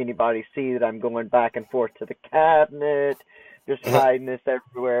let anybody see that I'm going back and forth to the cabinet. Just hiding this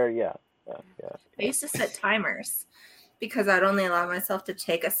everywhere. Yeah. I used to set timers because I'd only allow myself to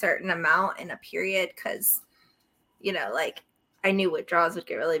take a certain amount in a period because, you know, like I knew withdrawals would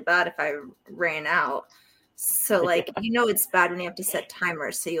get really bad if I ran out. So, like, you know, it's bad when you have to set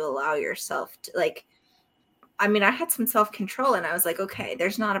timers so you allow yourself to, like, I mean, I had some self-control and I was like, okay,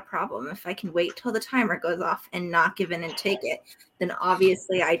 there's not a problem. If I can wait till the timer goes off and not give in and take it, then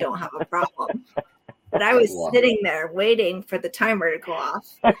obviously I don't have a problem. But I was sitting there waiting for the timer to go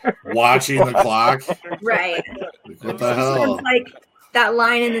off. Watching the clock. Right. What the hell? So it's like that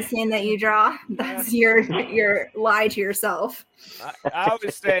line in the sand that you draw, that's your lie to yourself. I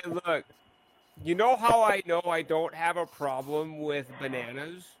always say, look, you know how I know I don't have a problem with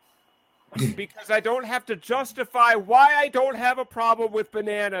bananas? Because I don't have to justify why I don't have a problem with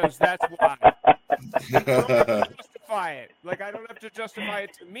bananas. That's why. I don't have to justify it. Like, I don't have to justify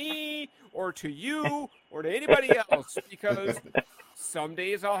it to me or to you or to anybody else. Because some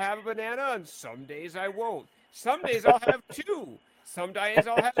days I'll have a banana and some days I won't. Some days I'll have 2. Some days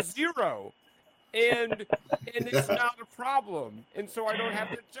I'll have 0. And it's not a problem. And so I don't have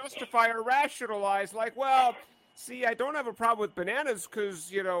to justify or rationalize like, well, see, I don't have a problem with bananas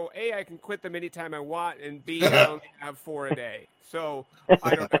because, you know, A, I can quit them anytime I want, and B, I only have 4 a day. So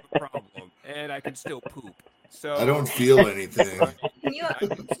I don't have a problem, and I can still poop. So I don't feel anything. Can you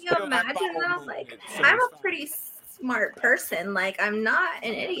imagine though? Like, I'm a pretty smart person. Like, I'm not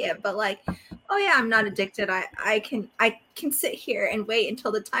an idiot, but like, oh yeah, I'm not addicted. I can sit here and wait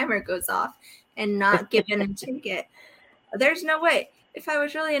until the timer goes off and not give in and take it. There's no way. If I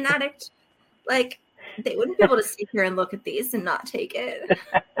was really an addict, like, they wouldn't be able to sit here and look at these and not take it.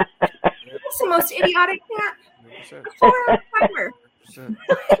 It's the most idiotic thing. A 4-hour timer.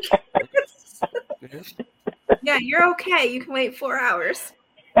 Yeah, you're okay. You can wait 4 hours.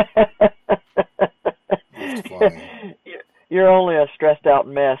 It's funny. You're only a stressed out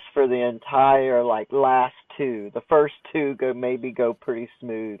mess for the entire like last 2. The first 2 go pretty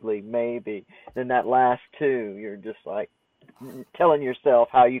smoothly, maybe. Then that last 2, you're just like telling yourself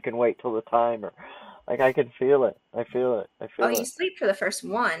how you can wait till the timer. Like, I can feel it. I feel it. You sleep for the first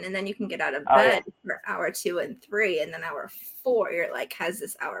 1, and then you can get out of bed for hour 2 and 3, and then hour 4, you're like, has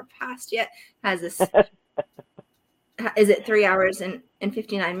this hour passed yet? Has this is it 3 hours and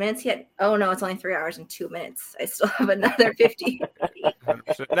 59 minutes yet? Oh no, it's only 3 hours and 2 minutes. I still have another 50.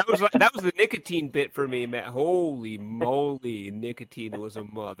 That was the nicotine bit for me, Matt. Holy moly, nicotine was a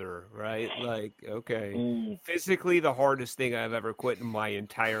mother, right? Like, okay, physically the hardest thing I've ever quit in my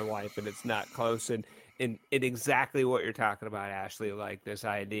entire life, and it's not close. And exactly what you're talking about, Ashley, like this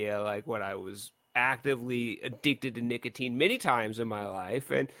idea, like when I was actively addicted to nicotine many times in my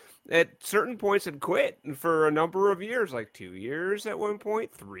life, and at certain points had quit for a number of years, like 2 years at one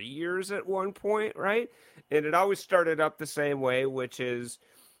point, 3 years at one point, right? And it always started up the same way, which is,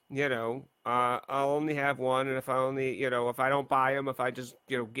 you know, I'll only have one, and if I don't buy them, if I just,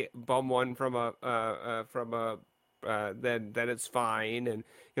 you know, bum one from then it's fine, and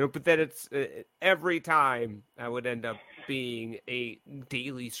you know, but then it's every time I would end up being a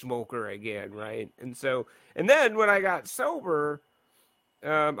daily smoker again, right? And then when I got sober,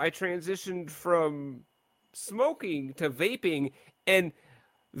 I transitioned from smoking to vaping, and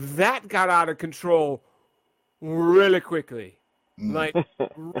that got out of control really quickly. Like,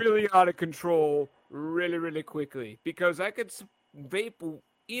 really out of control really, really quickly, because I could vape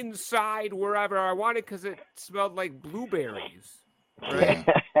inside wherever I wanted because it smelled like blueberries, right?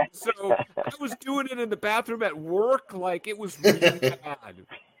 So I was doing it in the bathroom at work, like it was really bad.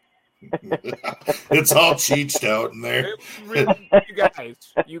 It's all cheeched out in there. You guys,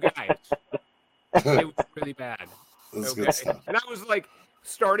 it was really bad. That's good stuff. And I was like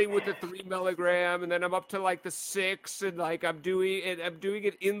starting with the 3 milligram, and then I'm up to like the 6, and like I'm doing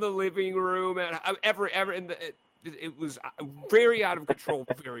it in the living room, and it was very out of control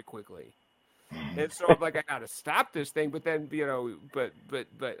very quickly. And so I'm like, I gotta stop this thing. But then, you know,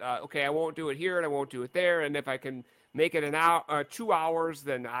 okay, I won't do it here and I won't do it there. And if I can make it 2 hours,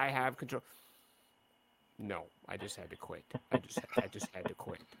 then I have control. No, I just had to quit. I just had to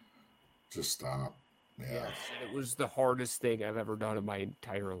quit. Just stop. Yeah. Yes, it was the hardest thing I've ever done in my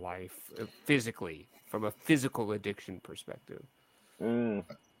entire life, physically, from a physical addiction perspective.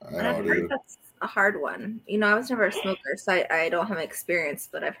 I And I've know, heard dude. that's a hard one. You know, I was never a smoker, so I don't have experience,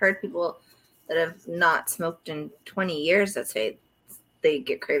 but I've heard people that have not smoked in 20 years that say they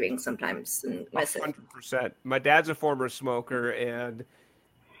get cravings sometimes and miss it. 100%. My dad's a former smoker, and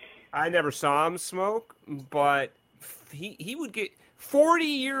I never saw him smoke, but he would get 40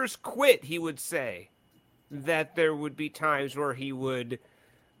 years quit, he would say, that there would be times where he would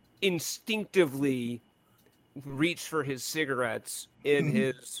instinctively reach for his cigarettes in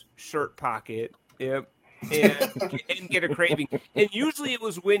his shirt pocket, and get a craving. And usually it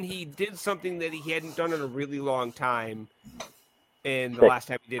was when he did something that he hadn't done in a really long time. And the last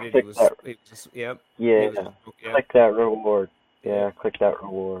time he did it, it was Yeah, yeah. click that reward. Yeah, click that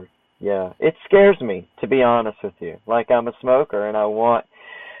reward. Yeah, it scares me, to be honest with you. Like, I'm a smoker, and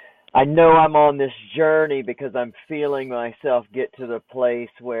I know I'm on this journey because I'm feeling myself get to the place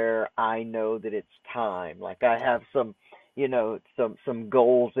where I know that it's time. Like, I have some, some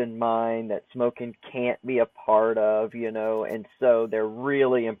goals in mind that smoking can't be a part of, and so they're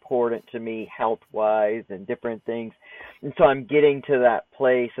really important to me health-wise and different things. And so I'm getting to that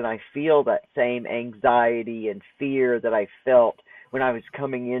place, and I feel that same anxiety and fear that I felt when I was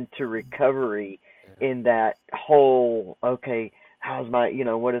coming into recovery, in that whole, okay, how's my,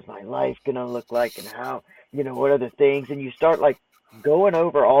 what is my life going to look like, and how, what other things, and you start like going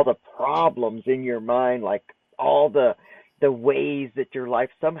over all the problems in your mind, like all the ways that your life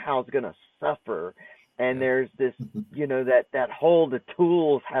somehow is going to suffer. And there's this, that whole, the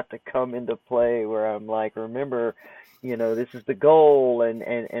tools have to come into play where I'm like, remember, this is the goal, and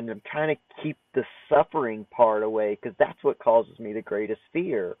I'm trying to keep the suffering part away, because that's what causes me the greatest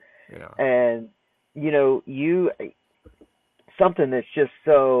fear. Yeah. And, something that's just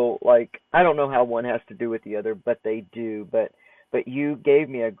so, like, I don't know how one has to do with the other, but they do. But you gave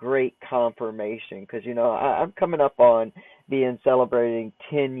me a great confirmation, because, I'm coming up on celebrating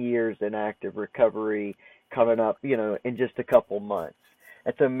 10 years in active recovery coming up, in just a couple months.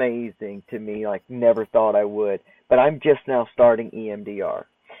 It's amazing to me, like, never thought I would. But I'm just now starting EMDR.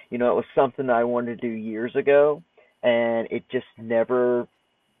 It was something I wanted to do years ago, and it just never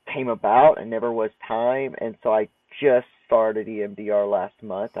came about, and never was time. And so I just started EMDR last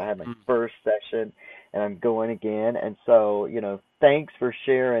month. I had my first session, and I'm going again. And so, thanks for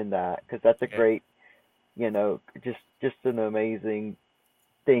sharing that, because that's a great, just an amazing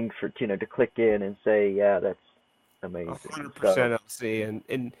thing for, to click in and say, yeah, that's amazing. 100%, LC.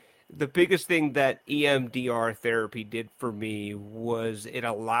 And the biggest thing that EMDR therapy did for me was it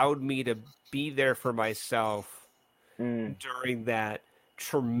allowed me to be there for myself during that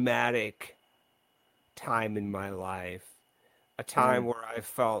traumatic time in my life, a time where I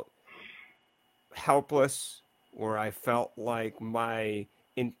felt helpless, where I felt like my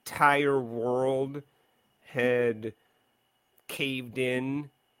entire world had caved in,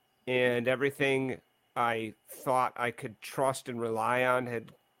 and everything I thought I could trust and rely on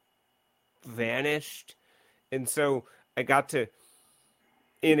had vanished. And so I got to,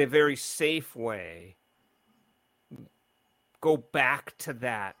 in a very safe way, go back to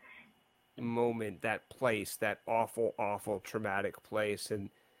that moment, that place, that awful, awful, traumatic place,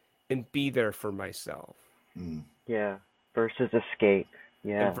 and be there for myself. Yeah, versus escape.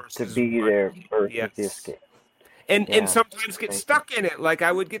 Yeah, to versus be there versus the escape. And sometimes get stuck in it. Like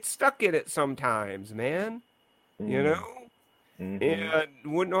I would get stuck in it sometimes, man. And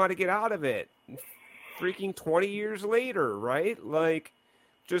wouldn't know how to get out of it. Freaking 20 years later, right? Like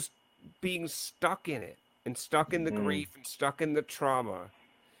just being stuck in it, and stuck in the grief, and stuck in the trauma.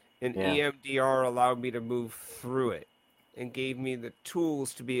 And EMDR allowed me to move through it, and gave me the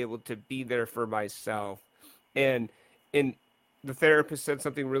tools to be able to be there for myself. And the therapist said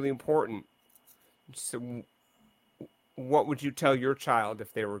something really important. So what would you tell your child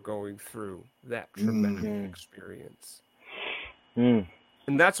if they were going through that traumatic experience? And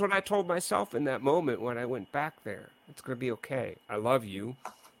that's what I told myself in that moment when I went back there. It's going to be okay. I love you.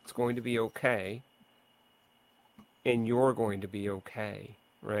 It's going to be okay. And you're going to be okay.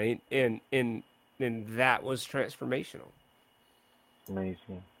 Right? And that was transformational.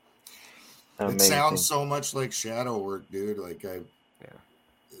 Amazing. It sounds so much like shadow work, dude. Like it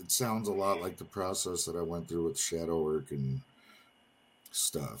sounds a lot like the process that I went through with shadow work and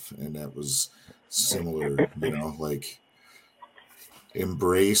stuff. And that was similar, like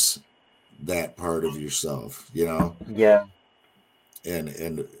embrace that part of yourself, Yeah.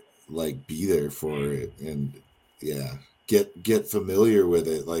 And like be there for it, and get familiar with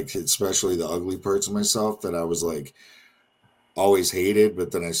it, like especially the ugly parts of myself that I was like always hated,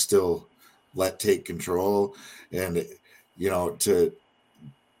 but then I still let take control, and to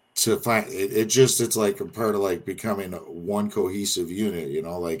to find it's like a part of like becoming one cohesive unit, you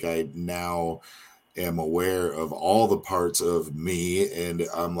know, like I now am aware of all the parts of me and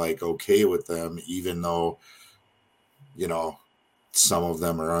I'm like okay with them, even though, you know, some of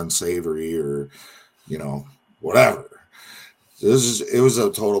them are unsavory or, you know, whatever. It was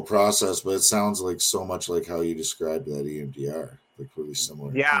a total process, but it sounds like so much like how you described that EMDR, like really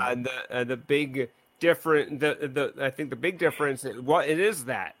similar. Yeah, and the big different I think the big difference it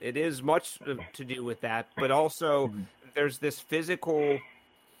is much to do with that, but also there's this physical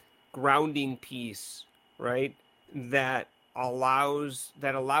grounding piece, right? That allowed the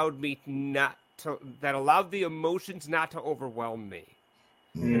emotions not to overwhelm me.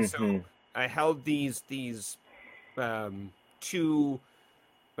 And so I held these two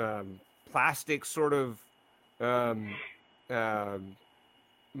plastic sort of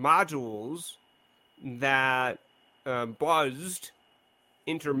modules that buzzed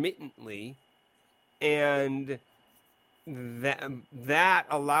intermittently, and that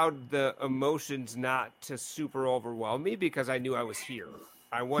allowed the emotions not to super overwhelm me because I knew I was here.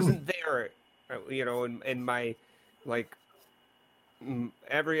 I wasn't there, you know, in my, like,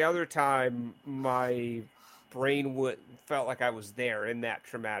 every other time my brain felt like I was there in that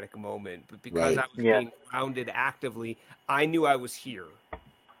traumatic moment, but because I was being grounded actively, I knew I was here.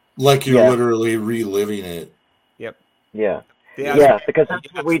 Like you're literally reliving it. Yep. Yeah. Yeah, because that's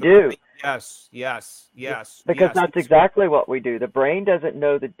what we do. Yes. Because that's exactly what we do. The brain doesn't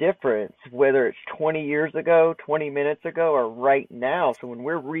know the difference, whether it's 20 years ago, 20 minutes ago, or right now. So when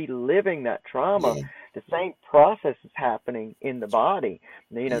we're reliving that trauma, the same process is happening in the body.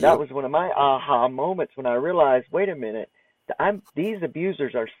 You know, that was one of my aha moments when I realized, wait a minute, these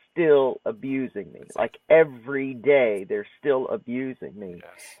abusers are still abusing me. Like every day, they're still abusing me.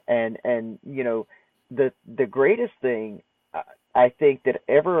 Yes. And you know, the greatest thing I think that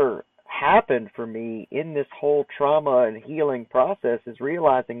ever happened for me in this whole trauma and healing process is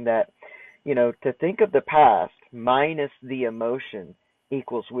realizing that, you know, to think of the past minus the emotion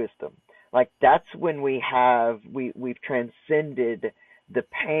equals wisdom. Like that's when we've transcended the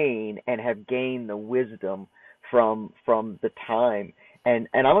pain and have gained the wisdom from the time. And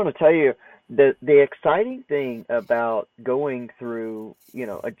I'm going to tell you, the exciting thing about going through, you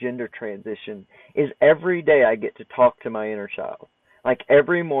know, a gender transition is every day I get to talk to my inner child. Like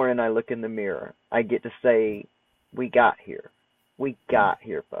every morning I look in the mirror, I get to say, we got here. We got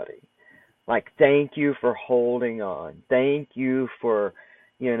here, buddy. Like, thank you for holding on. Thank you for,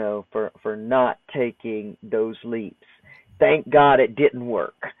 you know, for not taking those leaps. Thank God it didn't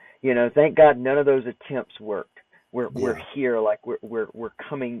work. You know, thank God none of those attempts worked. We're here, like we're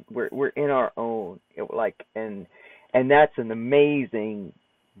coming, we're in our own, and that's an amazing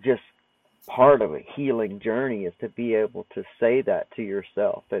just part of a healing journey, is to be able to say that to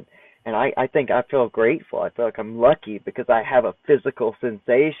yourself. And I think I feel grateful. I feel like I'm lucky because I have a physical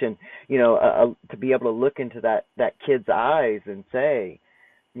sensation, you know, to be able to look into that kid's eyes and say,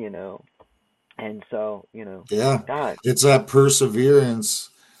 you know, and so, you know, God, it's that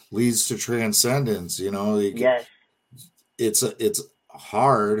perseverance leads to transcendence, you know. Yes. It's a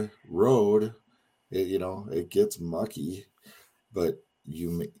hard road, you know, it gets mucky, but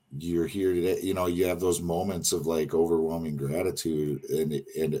you're here today, you know. You have those moments of like overwhelming gratitude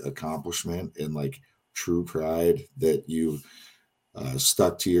and accomplishment and like true pride that you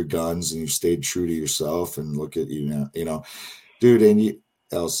stuck to your guns and you stayed true to yourself. And look at you now, you know, dude. And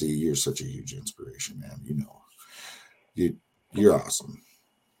Elsie, you're such a huge inspiration, man. You know, you're awesome.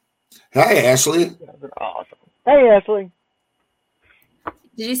 Hi, Ashley. Awesome. Hey, Ashley.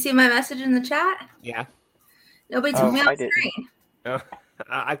 Did you see my message in the chat? Yeah. Nobody told me on the screen.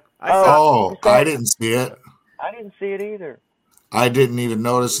 I didn't see it. I didn't see it either. I didn't even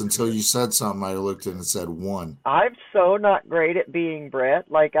notice until you said something. I looked and it said 1. I'm so not great at being Brett.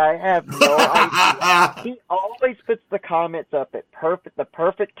 Like, I have no idea. He always puts the comments up at the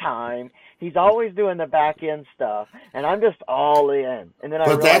perfect time. He's always doing the back end stuff, and I'm just all in. And then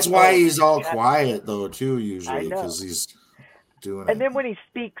but that's why he's all quiet though, too. Usually, because he's doing it. And then when he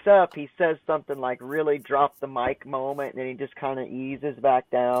speaks up, he says something like really drop the mic moment, and then he just kind of eases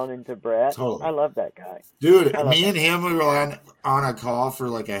back down into Brett. Totally. I love that guy. Dude, me and him were on a call for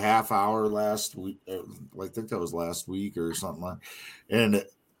like a half hour last week. I think that was last week or something like that. And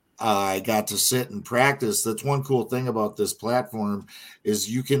I got to sit and practice. That's one cool thing about this platform is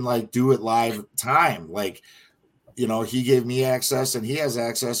you can like do it live time. Like, you know, he gave me access and he has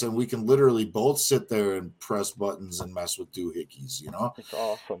access, and we can literally both sit there and press buttons and mess with doohickeys, you know? It's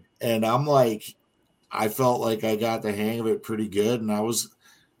awesome. And I'm like, I felt like I got the hang of it pretty good. And I was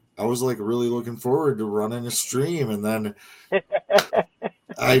like really looking forward to running a stream. And then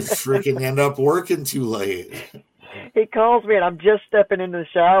I freaking end up working too late. He calls me and I'm just stepping into the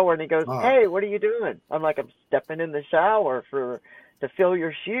shower and he goes, Oh. "Hey, what are you doing?" I'm like, "I'm stepping in the shower to fill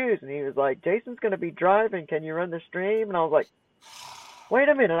your shoes." And he was like, "Jason's going to be driving. Can you run the stream?" And I was like, "Wait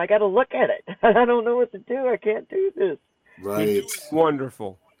a minute, I got to look at it. I don't know what to do. I can't do this." Right.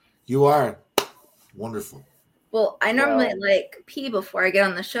 Wonderful. You are wonderful. Well, I normally like pee before I get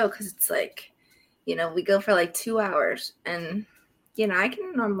on the show because it's like, we go for like 2 hours, and I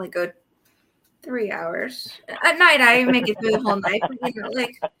can normally go 3 hours at night. I make it through the whole night,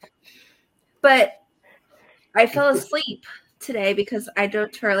 but I fell asleep today because I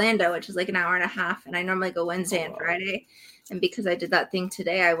drove to Orlando, which is like an hour and a half, and I normally go Wednesday and Friday, and because I did that thing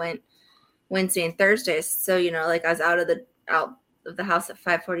today, I went Wednesday and Thursday. So I was out of the house at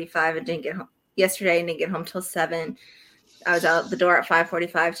 5:45 and didn't get home yesterday and didn't get home till 7. I was out the door at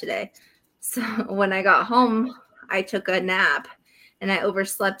 5:45 today. So when I got home, I took a nap and I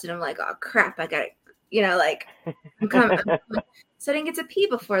overslept and I'm like, oh crap, I got it. I'm coming. So I didn't get to pee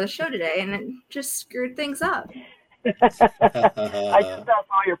before the show today and it just screwed things up. I just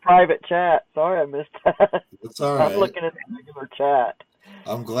saw your private chat. Sorry I missed that. It's all right. I'm looking at the regular chat.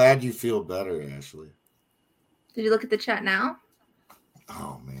 I'm glad you feel better, Ashley. Did you look at the chat now?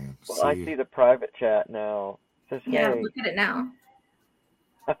 Oh man. Well, I see the private chat now. It says, Yeah, hey. look at it now.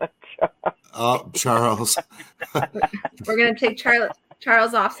 Oh, Charles. We're gonna take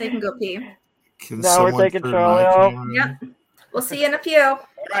Charles off so he can go pee. Now we're taking Charlie off. Yep. We'll see you in a few.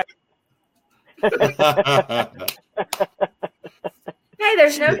 Hey,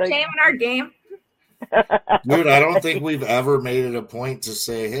 there's no shame in our game. Dude, I don't think we've ever made it a point to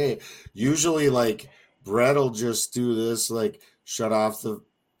say, hey, usually like Brett will just do this, like shut off the,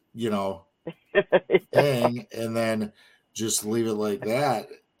 thing and then just leave it like that.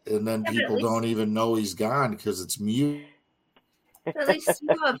 And then people don't even know he's gone because it's mute. At least you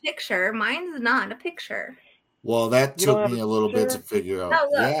have a picture. Mine's not a picture. Well, that took me a little bit to figure out. Oh,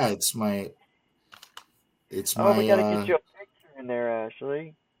 yeah, it's my. Oh, we gotta get you a picture in there,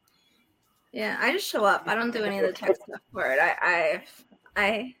 Ashley. Yeah, I just show up. I don't do any of the tech stuff for it.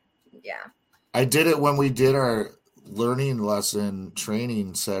 I did it when we did our learning lesson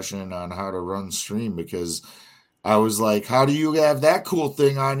training session on how to run stream because I was like, how do you have that cool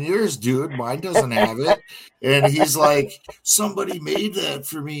thing on yours, dude? Mine doesn't have it. And he's like, somebody made that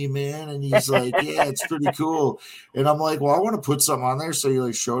for me, man. And he's like, yeah, it's pretty cool. And I'm like, well, I want to put something on there. So he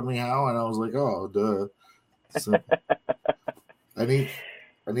like showed me how. And I was like, oh, duh. So I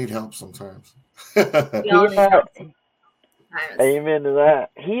need help sometimes. Amen to that.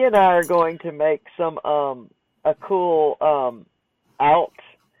 He and I are going to make some a cool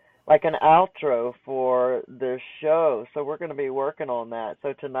an outro for the show. So we're going to be working on that.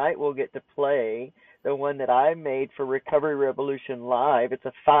 So tonight we'll get to play the one that I made for Recovery Revolution Live. It's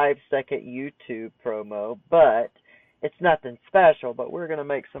a 5-second YouTube promo, but it's nothing special. But we're going to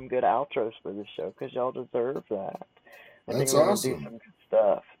make some good outros for the show because y'all deserve that. I think we're awesome. going to do some good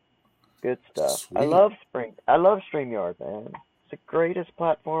stuff. Good stuff. Sweet. I love StreamYard, man. It's the greatest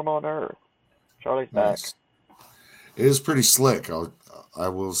platform on earth. Charlie's back. It is pretty slick. I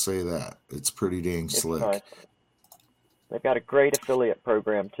will say that. It's pretty dang slick. Nice. They've got a great affiliate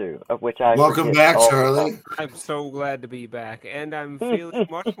program too, of which I welcome back, Charlie. I'm so glad to be back, and I'm feeling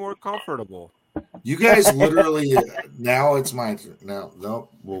much more comfortable. You guys literally now it's my turn. No,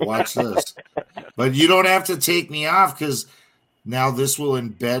 we'll watch this. But you don't have to take me off because now this will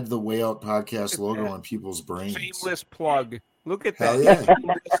embed the Way Out Podcast logo in people's brains. Shameless plug. Look at Hell that. yeah.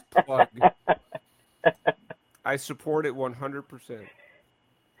 Shameless plug. I support it 100%.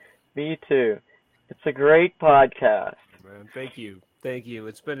 Me too. It's a great podcast. Man, thank you.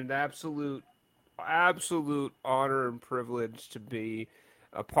 It's been an absolute honor and privilege to be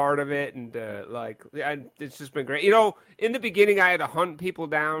a part of it, and it's just been great. In the beginning, I had to hunt people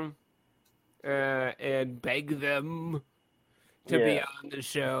down and beg them to be on the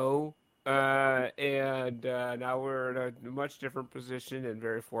show, and now we're in a much different position, and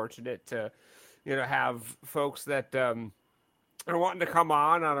very fortunate to, have folks that are wanting to come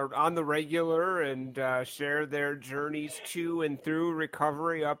on the regular and share their journeys to and through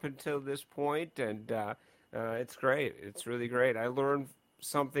recovery up until this point, and it's great. It's really great. I learned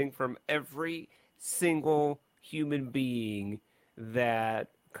something from every single human being that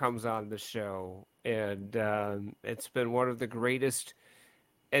comes on the show, and it's been one of the greatest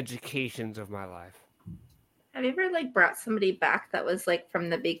educations of my life. Have you ever brought somebody back that was from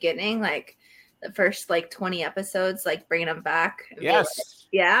the beginning, the first 20 episodes, bringing them back? Yes.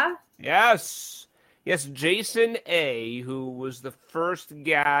 Yeah. Yes. Jason A., who was the first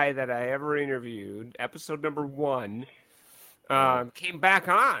guy that I ever interviewed, episode number 1. came back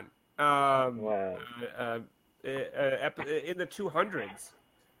on. Wow. In the 200s,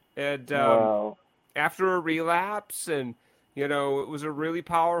 and Wow. after a relapse, and it was a really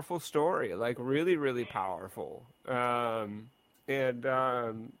powerful story, like really, really powerful, and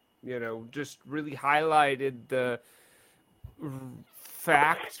just really highlighted the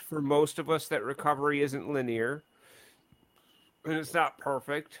fact for most of us that recovery isn't linear, and it's not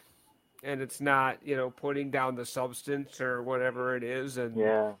perfect, and it's not putting down the substance or whatever it is, and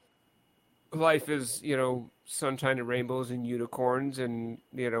Yeah. life is sunshine and rainbows and unicorns, and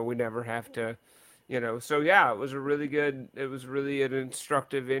we never have to so yeah, it was really an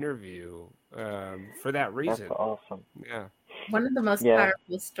instructive interview for that reason. That's awesome. Yeah. One of the most Yeah.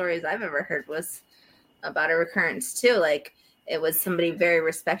 powerful stories I've ever heard was about a recurrence too. Like it was somebody very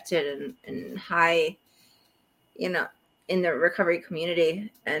respected and high, in the recovery community,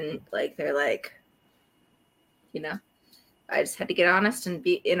 and like they're like, I just had to get honest and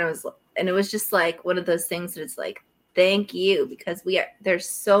be, and it was just like one of those things that it's like, thank you, because there's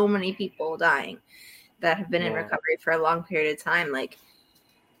so many people dying that have been in recovery for a long period of time. Like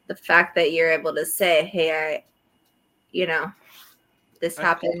the fact that you're able to say, hey, this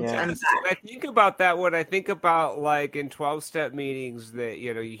happened. I'm back. I think about that when I think about like in 12-step meetings that,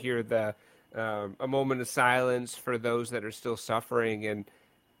 you hear the a moment of silence for those that are still suffering. And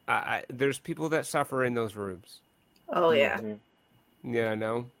there's people that suffer in those rooms. Oh yeah. Mm-hmm. Yeah,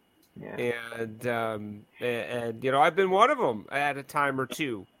 no. Yeah. And I've been one of them at a time or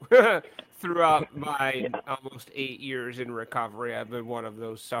two throughout my almost 8 years in recovery. I've been one of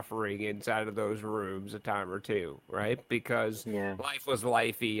those suffering inside of those rooms a time or two, right? Because life was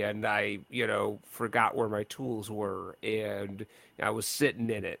lifey, and I, forgot where my tools were, and I was sitting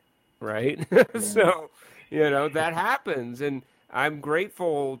in it, right? So, that happens, and I'm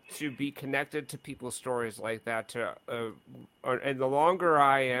grateful to be connected to people's stories like that. And the longer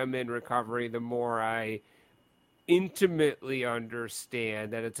I am in recovery, the more I intimately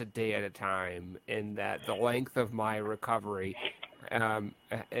understand that it's a day at a time, and that the length of my recovery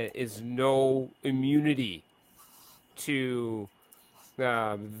is no immunity to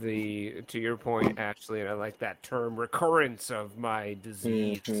to your point, Ashley, and I like that term, recurrence of my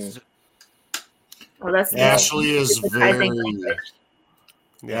disease. Mm-hmm. Well, that's Ashley is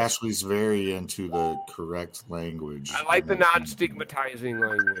Ashley's very into the correct language. I like the non-stigmatizing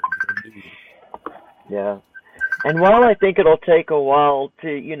language. Yeah. And while I think it'll take a while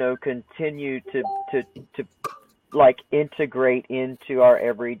to, continue to like integrate into our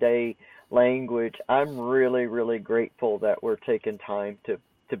everyday language, I'm really, really grateful that we're taking time to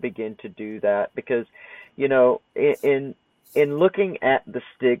begin to do that, because, in looking at the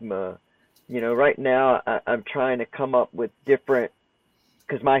stigma, right now I'm trying to come up with different,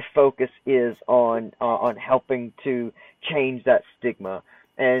 because my focus is on helping to change that stigma.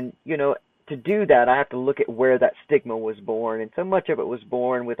 And, to do that, I have to look at where that stigma was born. And so much of it was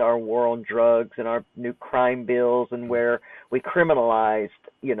born with our war on drugs and our new crime bills, and where we criminalized,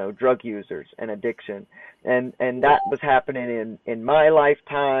 drug users and addiction. And that was happening in my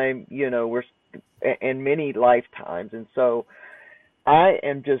lifetime, we're in many lifetimes. And so I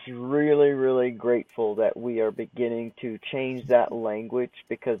am just really, really grateful that we are beginning to change that language,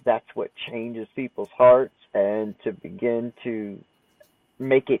 because that's what changes people's hearts, and to begin to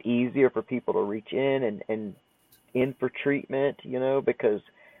make it easier for people to reach in and in for treatment, because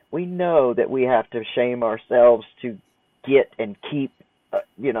we know that we have to shame ourselves to get and keep,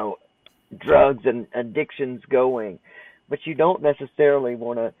 drugs and addictions going. But you don't necessarily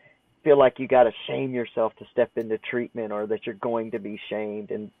want to feel like you got to shame yourself to step into treatment, or that you're going to be shamed.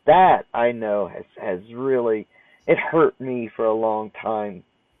 And that, I know, has really, it hurt me for a long time,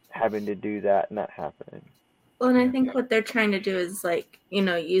 having to do that and that happening. Well, and I think what they're trying to do is like,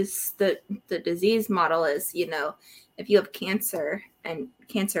 use the disease model as, if you have cancer and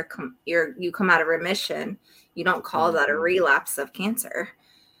cancer you come out of remission, you don't call that a relapse of cancer.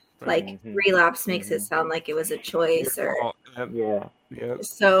 Like relapse makes it sound like it was a choice, or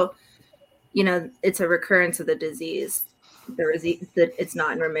so, it's a recurrence of the disease. It's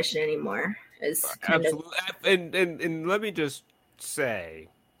not in remission anymore. Is absolutely. And let me just say,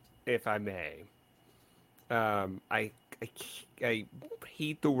 if I may, I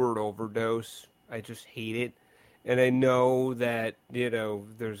hate the word overdose. I just hate it. And I know that,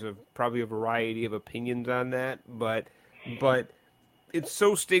 there's probably a variety of opinions on that, but it's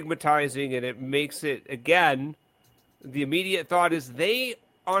so stigmatizing, and it makes it, again, the immediate thought is they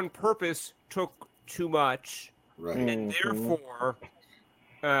on purpose took too much, right, and therefore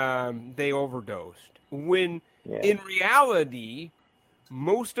they overdosed. When in reality,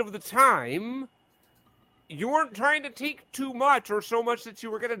 most of the time, you weren't trying to take too much or so much that you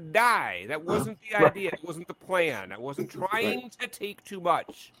were going to die. That wasn't the idea. It wasn't the plan. I wasn't trying to take too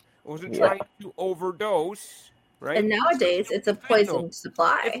much. I wasn't trying to overdose, right? And nowadays, it's a poison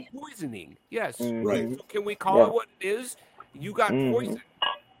supply. It's poisoning, yes. Right. So can we call it what it is? You got poisoned.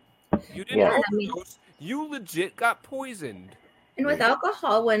 You didn't overdose. You legit got poisoned. And with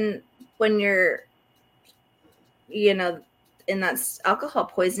alcohol, when you're, you know, in that alcohol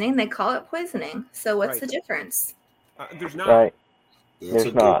poisoning, they call it poisoning. So what's the difference? There's not. Right.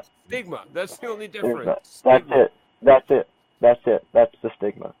 There's not. Stigma. That's the only difference. That's it. That's the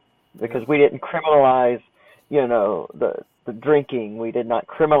stigma. Because we didn't criminalize, you know, the drinking. We did not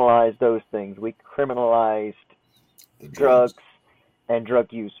criminalize those things. We criminalized drugs and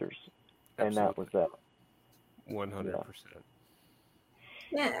drug users. And that was that. 100%.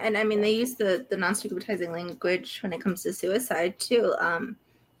 Yeah, and I mean, they use the non-stigmatizing language when it comes to suicide, too.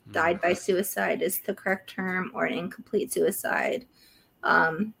 Died by suicide is the correct term, or an incomplete suicide.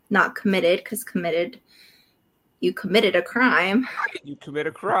 Not committed, because you committed a crime. You commit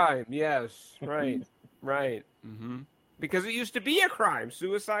a crime, yes. Right, right. Mm-hmm. Because it used to be a crime.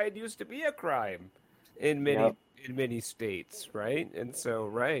 Suicide used to be a crime in many states, right? And so,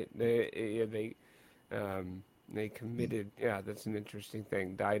 they committed. Yeah, that's an interesting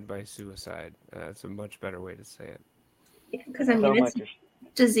thing. Died by suicide. That's a much better way to say it. Because I mean, it's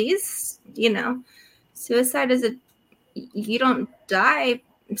disease. You know, suicide is you don't die.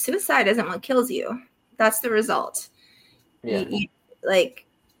 Suicide isn't what kills you. That's the result. Yeah.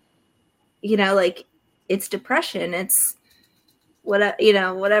 It's depression. It's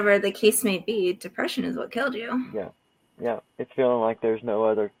whatever the case may be. Depression is what killed you. Yeah. Yeah, it's feeling like there's no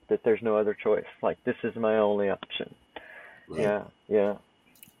other choice. Like, this is my only option. Right. Yeah.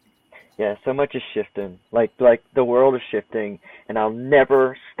 So much is shifting. Like the world is shifting, and I'll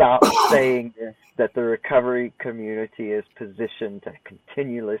never stop saying this, that the recovery community is positioned to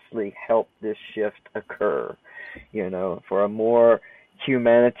continuously help this shift occur. You know, for a more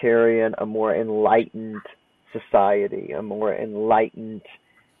humanitarian, a more enlightened society, a more enlightened,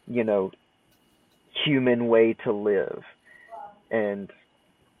 you know, human way to live. And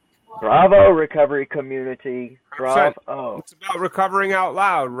bravo, recovery community. Bravo. It's about recovering out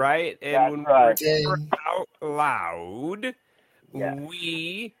loud, right? And that's when right. we recover out loud,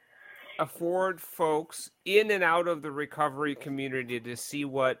 we afford folks in and out of the recovery community to see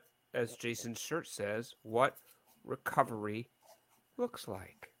what, as Jason's shirt says, what recovery looks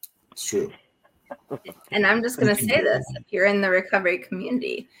like. It's true. And I'm just going to say this. If you're in the recovery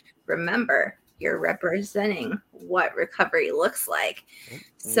community, remember, you're representing what recovery looks like.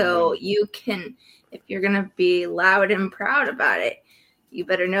 So you can, if you're going to be loud and proud about it, you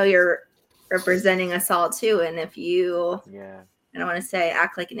better know you're representing us all too. And if you, I don't want to say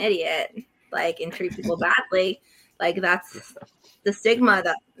act like an idiot, and treat people badly, that's the stigma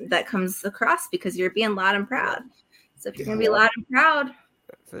that comes across because you're being loud and proud. So if you're going to be loud and proud,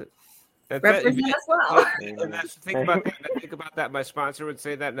 that's it. Represent as well. And that's think about that. Think about that. My sponsor would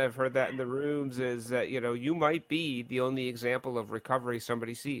say that, and I've heard that in the rooms. Is that you might be the only example of recovery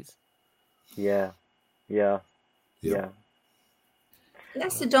somebody sees. Yeah. So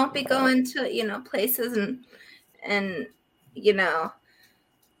don't be going to places and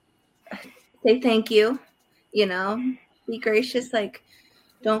say thank you. Be gracious.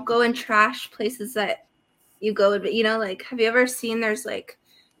 Don't go and trash places that you go. But have you ever seen? There's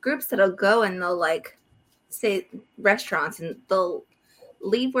groups that'll go and they'll say restaurants and they'll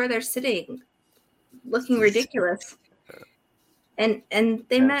leave where they're sitting looking ridiculous. And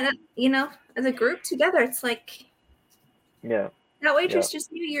they met, as a group together. It's that waitress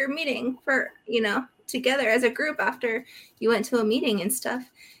just knew you're meeting for, together as a group after you went to a meeting and stuff.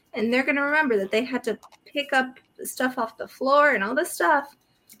 And they're going to remember that they had to pick up stuff off the floor and all this stuff.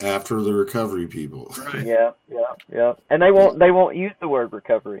 After the recovery people. Right. Yeah. And they won't use the word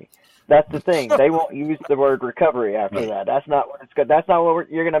recovery. That's the thing. They won't use the word recovery after that. That's not what it's good. That's not what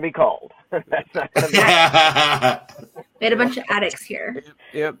you're going to be called. That's not going to be. We had a bunch of addicts here.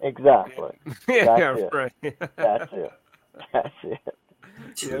 Yep. Exactly. Right. That's it.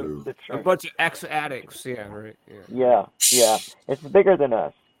 True. Yeah, a bunch of ex-addicts. Yeah, right. Yeah. It's bigger than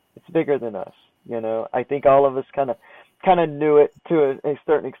us. I think all of us kind of knew it to a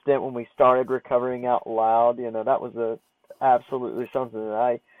certain extent when we started recovering out loud. That was absolutely something that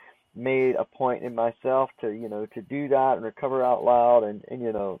I made a point in myself to do that and recover out loud. And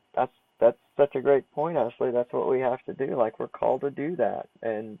that's such a great point. Honestly, that's what we have to do. We're called to do that.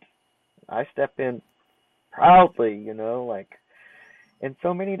 And I step in proudly, in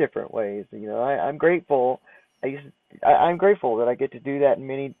so many different ways. I'm grateful. I'm grateful that I get to do that in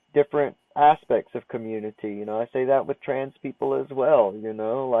many different aspects of community. You know, I say that with trans people as well. You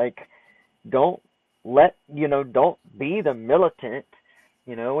know, like don't don't be the militant.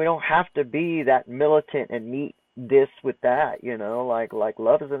 You know, we don't have to be that militant and meet this with that. You know, like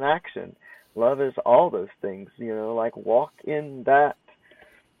love is an action. Love is all those things. You know, like walk in that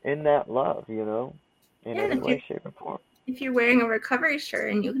love. You know, in Yeah, any way, shape, or form. If you're wearing a recovery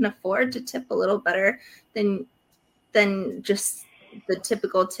shirt and you can afford to tip a little better than just the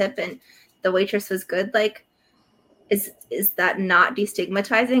typical tip, and the waitress was good, like is that not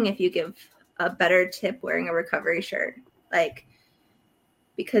destigmatizing if you give a better tip wearing a recovery shirt? Like,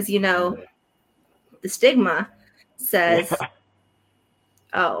 because the stigma says,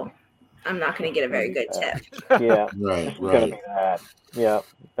 oh, I'm not going to get a very good tip. Yeah. Right. It's gonna be that. Yeah.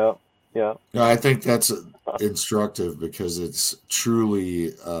 Yep. Yeah. No, I think that's instructive because it's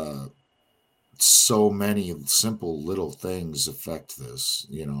truly so many simple little things affect this,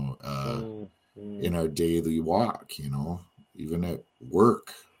 in our daily walk, even at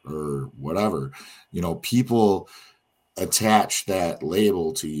work or whatever. People attach that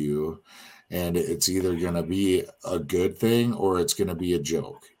label to you, and it's either going to be a good thing or it's going to be a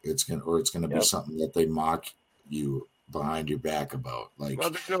joke. It's going to be something that they mock you behind your back about. Like, well,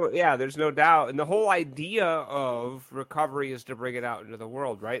 there's no doubt. And the whole idea of recovery is to bring it out into the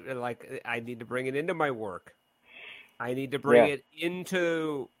world, right? And like, I need to bring it into my work. I need to bring it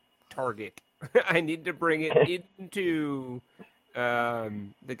into Target. I need to bring it into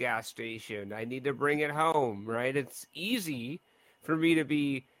the gas station. I need to bring it home, right? It's easy for me to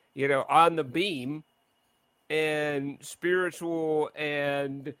be, on the beam and spiritual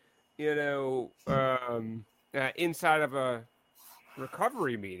and, inside of a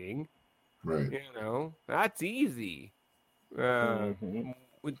recovery meeting, right? That's easy. But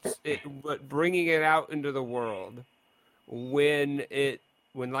bringing it out into the world when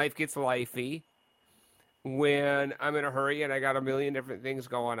life gets lifey, when I'm in a hurry and I got a million different things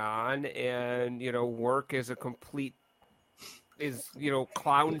going on, and work is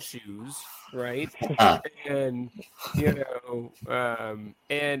clown shoes, right? And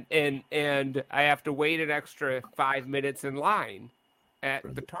and I have to wait an extra 5 minutes in line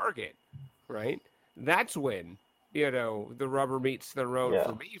at the Target, right? That's when the rubber meets the road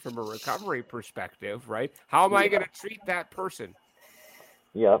for me from a recovery perspective, right? How am I going to treat that person?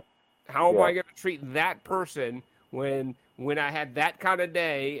 Yep. How am I going to treat that person when I had that kind of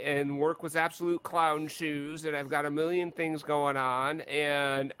day and work was absolute clown shoes and I've got a million things going on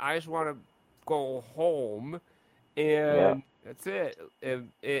and I just want to go home and that's it.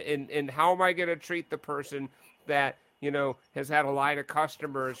 And how am I going to treat the person that, has had a line of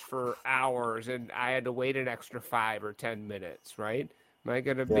customers for hours and I had to wait an extra 5 or 10 minutes, right? Am I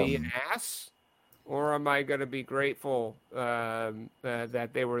going to be an ass? Or am I going to be grateful that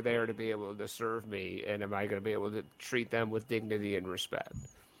they were there to be able to serve me? And am I going to be able to treat them with dignity and respect?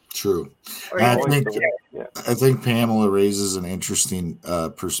 True. I think Pamela raises an interesting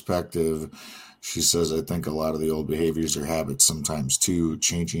perspective. She says, I think a lot of the old behaviors or habits sometimes too.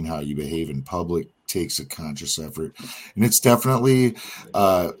 Changing how you behave in public takes a conscious effort. And it's definitely,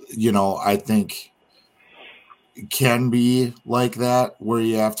 I think it can be like that where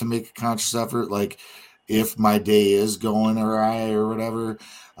you have to make a conscious effort. Like if my day is going awry or whatever,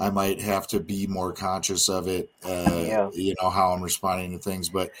 I might have to be more conscious of it, how I'm responding to things.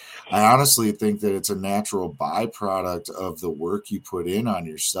 But I honestly think that it's a natural byproduct of the work you put in on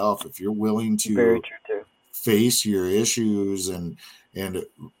yourself. If you're willing to face your issues and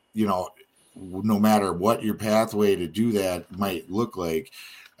no matter what your pathway to do that might look like,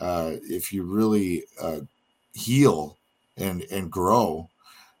 if you really heal and grow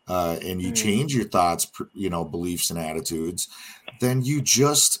and you change your thoughts, beliefs and attitudes, then you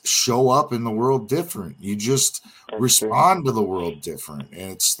just show up in the world different. You just respond to the world different.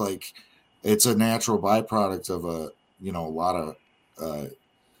 And it's like, it's a natural byproduct of a lot of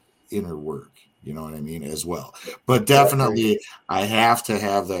inner work, you know what I mean, as well. But definitely I have to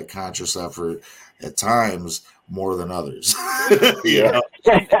have that conscious effort at times more than others. I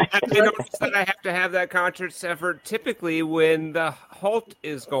notice that I have to have that conscious effort typically when the halt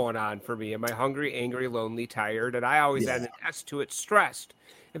is going on for me. Am I hungry, angry, lonely, tired? And I always add an S to it, stressed.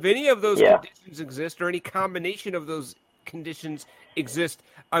 If any of those conditions exist or any combination of those conditions exist,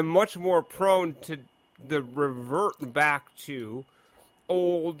 I'm much more prone to the revert back to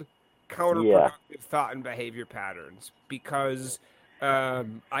old counterproductive thought and behavior patterns because that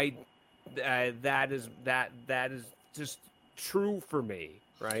is just true for me,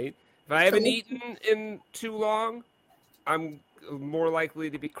 right? If I haven't eaten in too long, I'm more likely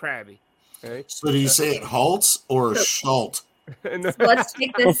to be crabby. Okay? So do you say it halts or schalt? So let's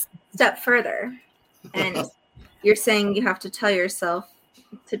take this step further. And you're saying you have to tell yourself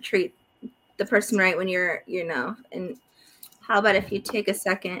to treat the person right when you're, and how about if you take a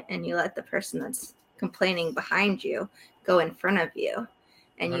second and you let the person that's complaining behind you go in front of you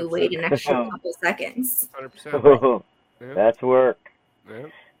and you wait an extra couple seconds? 100%. Yeah. That's work. Yeah.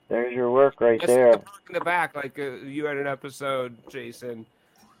 There's your work right Just there. the park in the back, like you had an episode, Jason,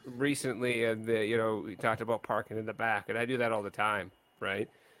 recently, and we talked about parking in the back, and I do that all the time, right?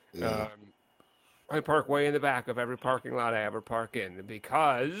 Yeah. I park way in the back of every parking lot I ever park in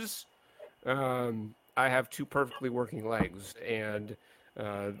because I have two perfectly working legs, and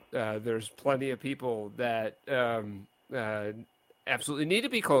there's plenty of people that absolutely need to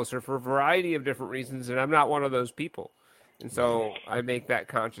be closer for a variety of different reasons, and I'm not one of those people. And so I make that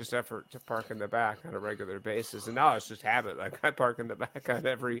conscious effort to park in the back on a regular basis. And now it's just habit. Like I park in the back on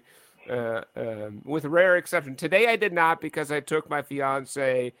every, with rare exception. Today I did not because I took my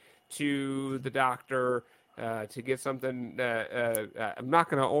fiance to the doctor to get something. I'm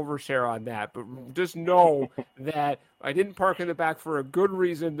not going to overshare on that, but just know that I didn't park in the back for a good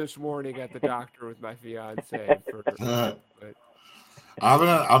reason this morning at the doctor with my fiance.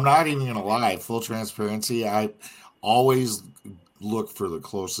 I'm not even gonna lie. Full transparency, I always look for the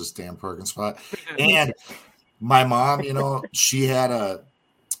closest damn parking spot. And my mom, she had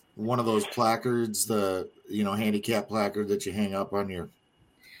one of those placards, the handicap placard that you hang up on your.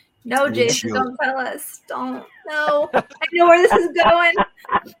 No, Jason, don't tell us. Don't. No, I know where this is going.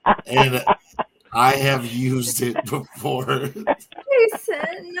 And I have used it before.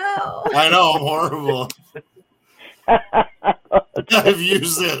 Jason, no. I know, I'm horrible. I've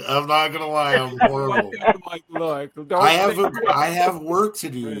used it. I'm not gonna lie, I'm horrible. I have work to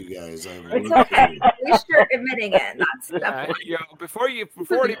do, you guys. It's okay. At least you're admitting it. That's the point. Before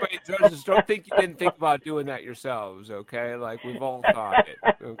anybody judges, don't think you didn't think about doing that yourselves. Okay, like we've all thought it.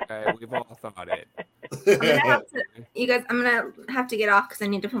 Okay, we've all thought it. I'm gonna have to get off because I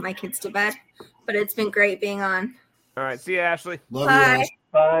need to put my kids to bed. But it's been great being on. All right, see you, Ashley. Love Bye. You,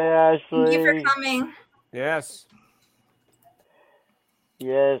 Bye, Ashley. Thank you for coming. Yes.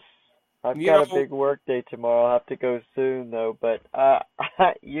 Yes. I've got a big work day tomorrow. I'll have to go soon, though. But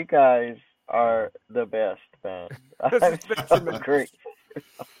you guys are the best, man. I'm great.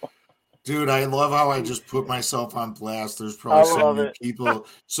 Dude, I love how I just put myself on blast. There's probably so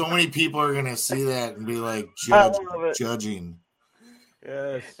many people are going to see that and be like, judging.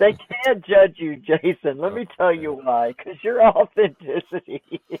 Yes. They can't judge you, Jason. Let me tell you why. Because your authenticity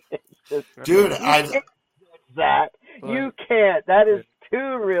is just... Dude, you can't. That is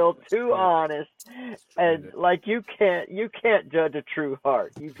too real, too honest, and like you can't judge a true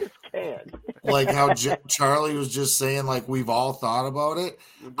heart. You just can't. Like how Charlie was just saying, like we've all thought about it.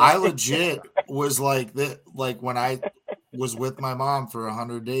 I legit was like that. Like when I was with my mom for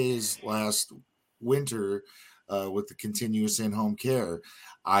 100 days last winter with the continuous in-home care,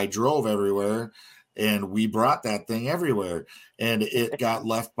 I drove everywhere. And we brought that thing everywhere, and it got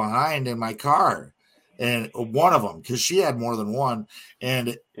left behind in my car. And one of them, because she had more than one.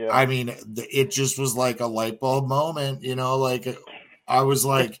 And I mean, it just was like a light bulb moment, like I was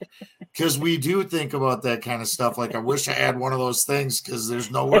like, because we do think about that kind of stuff. Like, I wish I had one of those things because there's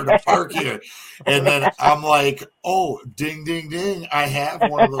nowhere to park here. And then I'm like, oh, ding, ding, ding. I have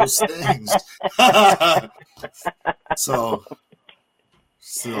one of those things. So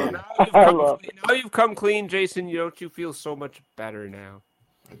now you've come clean, Jason. Don't you feel so much better now?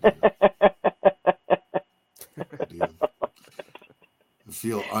 I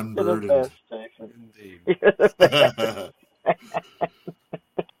feel unburdened.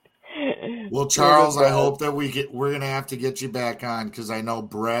 Well, Charles, I hope that we're gonna have to get you back on because I know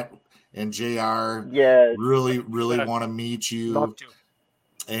Brett and JR really want to meet you.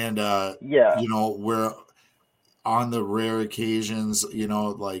 And we're on the rare occasions,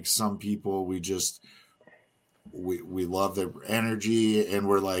 like some people we love their energy, and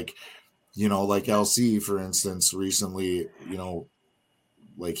we're like, like LC, for instance, recently,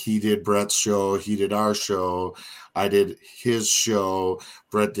 like he did Brett's show, he did our show, I did his show,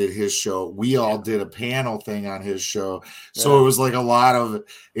 Brett did his show. We all did a panel thing on his show. So it was like a lot of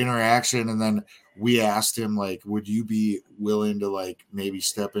interaction. And then we asked him, like, would you be willing to like maybe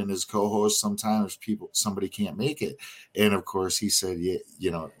step in as co-host sometimes somebody can't make it? And of course he said,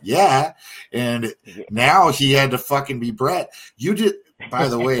 yeah. And now he had to fucking be Brett. You did, by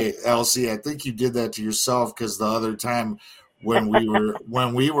the way, LC, I think you did that to yourself because the other time when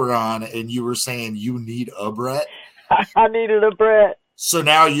we were on and you were saying you need a Brett. I needed a Brett. So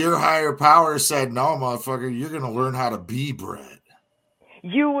now your higher power said, no, motherfucker, you're going to learn how to be Brett.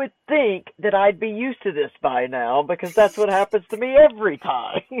 you would think that I'd be used to this by now because that's what happens to me every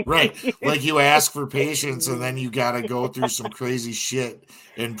time. Right. Like you ask for patience and then you got to go through some crazy shit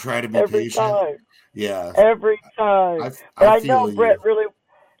and try to be every patient. time. Yeah. Every time. I I feel know Brett you.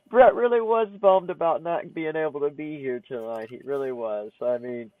 really was bummed about not being able to be here tonight. He really was. I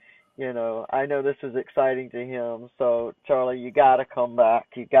mean, you know, I know this is exciting to him. So, Charlie, you got to come back.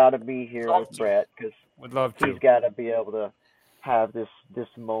 You got to be here Love with to. Brett because Would love to. he's got to be able to have this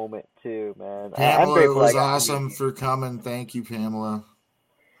moment too, man. I'm Pamela, it grateful I was got to meet awesome you. for coming. Thank you, Pamela.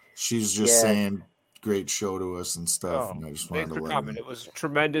 She's just Yes. saying great show to us and stuff. Oh, And I just wanted thanks to for let coming. her know. It was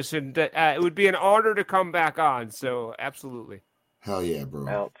tremendous, and it would be an honor to come back on. So, absolutely. Hell yeah, bro.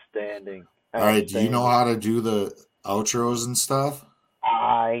 Outstanding. All right. Do you know how to do the outros and stuff?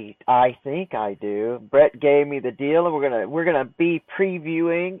 I think I do. Brett gave me the deal, and we're gonna be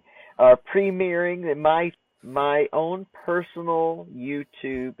previewing or premiering my own personal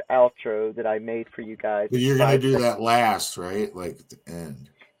YouTube outro that I made for you guys. But you're going to do that last, right? Like at the end.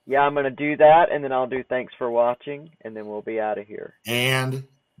 Yeah, I'm gonna do that, and then I'll do thanks for watching, and then we'll be out of here. And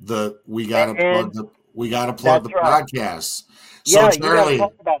we got to And plug the that's right. podcast. So Yeah, you gotta Charlie,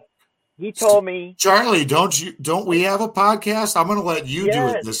 talk about it. He told me. Charlie, don't we have a podcast? I'm going to let you do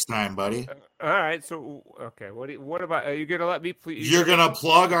it Yes. this time, buddy. All right. So, okay. What about? Are you gonna let me please? You're going to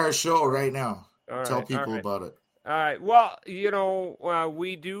plug our show right now. All Tell right, people all right. about it. All right. Well, you know,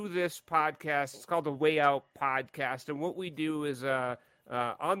 we do this podcast. It's called the Way Out Podcast, and what we do is,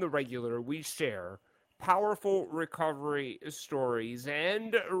 on the regular, we share powerful recovery stories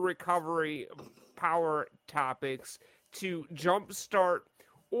and recovery power topics to jumpstart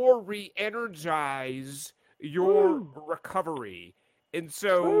or re-energize your recovery. And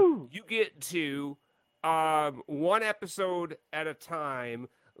so you get to, one episode at a time,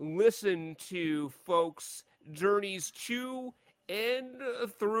 listen to folks' journeys to and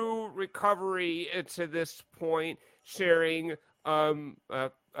through recovery to this point, sharing a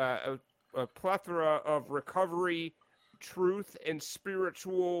plethora of recovery truth and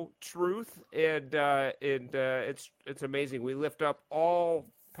spiritual truth, and it's amazing. We lift up all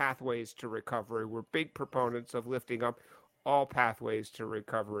pathways to recovery. We're big proponents of lifting up all pathways to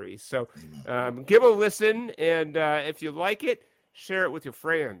recovery. So give a listen, and if you like it, share it with your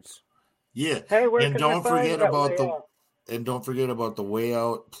friends. Yeah. Hey, where And can I don't find forget that about Way the Out? and don't forget about the Way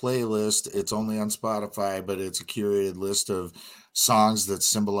Out playlist. It's only on Spotify, but it's a curated list of songs that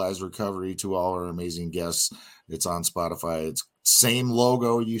symbolize recovery to all our amazing guests. It's on Spotify. It's same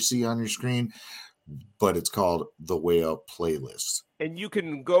logo you see on your screen, but it's called the Way Out playlist. And you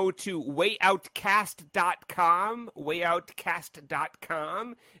can go to wayoutcast.com,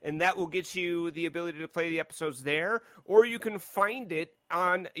 wayoutcast.com, and that will get you the ability to play the episodes there, or you can find it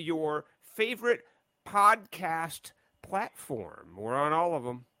on your favorite podcast platform. We're on all of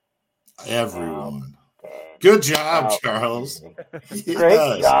them. Everyone. Good job, Charles.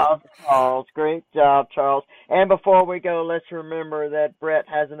 Great job, Charles. Great job, Charles. And before we go, let's remember that Brett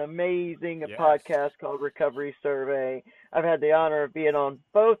has an amazing podcast called Recovery Survey. I've had the honor of being on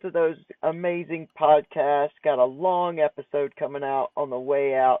both of those amazing podcasts. Got a long episode coming out on the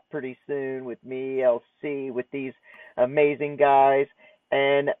way out pretty soon with me, LC, with these amazing guys.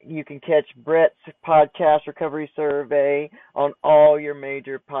 And you can catch Brett's podcast, Recovery Survey, on all your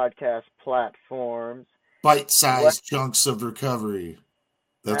major podcast platforms. Bite-sized chunks of recovery.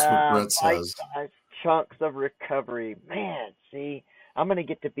 That's what Brett says. Bite-sized chunks of recovery. Man, see, I'm going to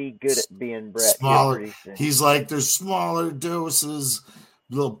get to be good at being Brett. Smaller. He's like, there's smaller doses,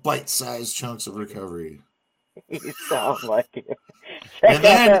 little bite-sized chunks of recovery. You sound like it. And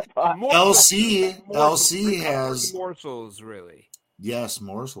then LC has morsels, really. Yes,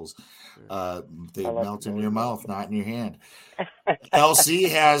 morsels. They melt in your mouth, not in your hand. LC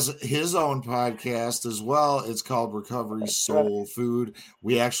has his own podcast as well. It's called Recovery Soul Food.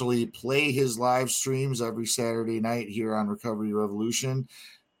 We actually play his live streams every Saturday night here on Recovery Revolution.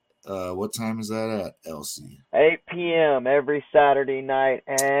 What time is that at, LC? 8 p.m. every Saturday night.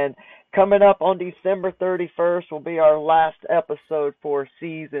 And coming up on December 31st will be our last episode for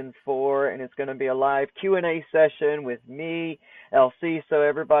Season 4, and it's going to be a live Q&A session with me, LC, so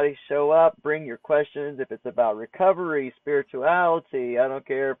everybody show up, bring your questions, if it's about recovery, spirituality, I don't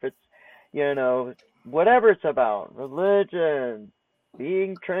care if it's, you know, whatever it's about, religion,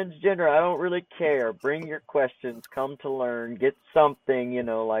 being transgender, I don't really care. Bring your questions, come to learn, get something, you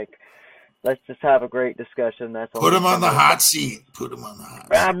know, like, let's just have a great discussion. That's all. Put him on the hot seat. Put him on the hot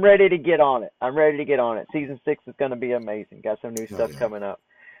seat. I'm ready to get on it. Season 6 is going to be amazing. Got some new stuff coming up.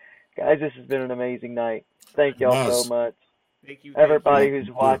 Guys, this has been an amazing night. Thank y'all so much. Thank you. Everybody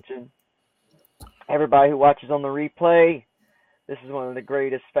who's watching. Everybody who watches on the replay, This is one of the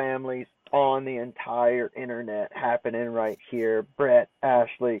greatest families on the entire internet happening right here. Brett,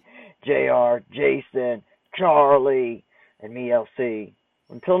 Ashley, JR, Jason, Charlie, and me, LC.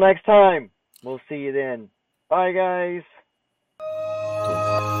 Until next time, we'll see you then. Bye, guys.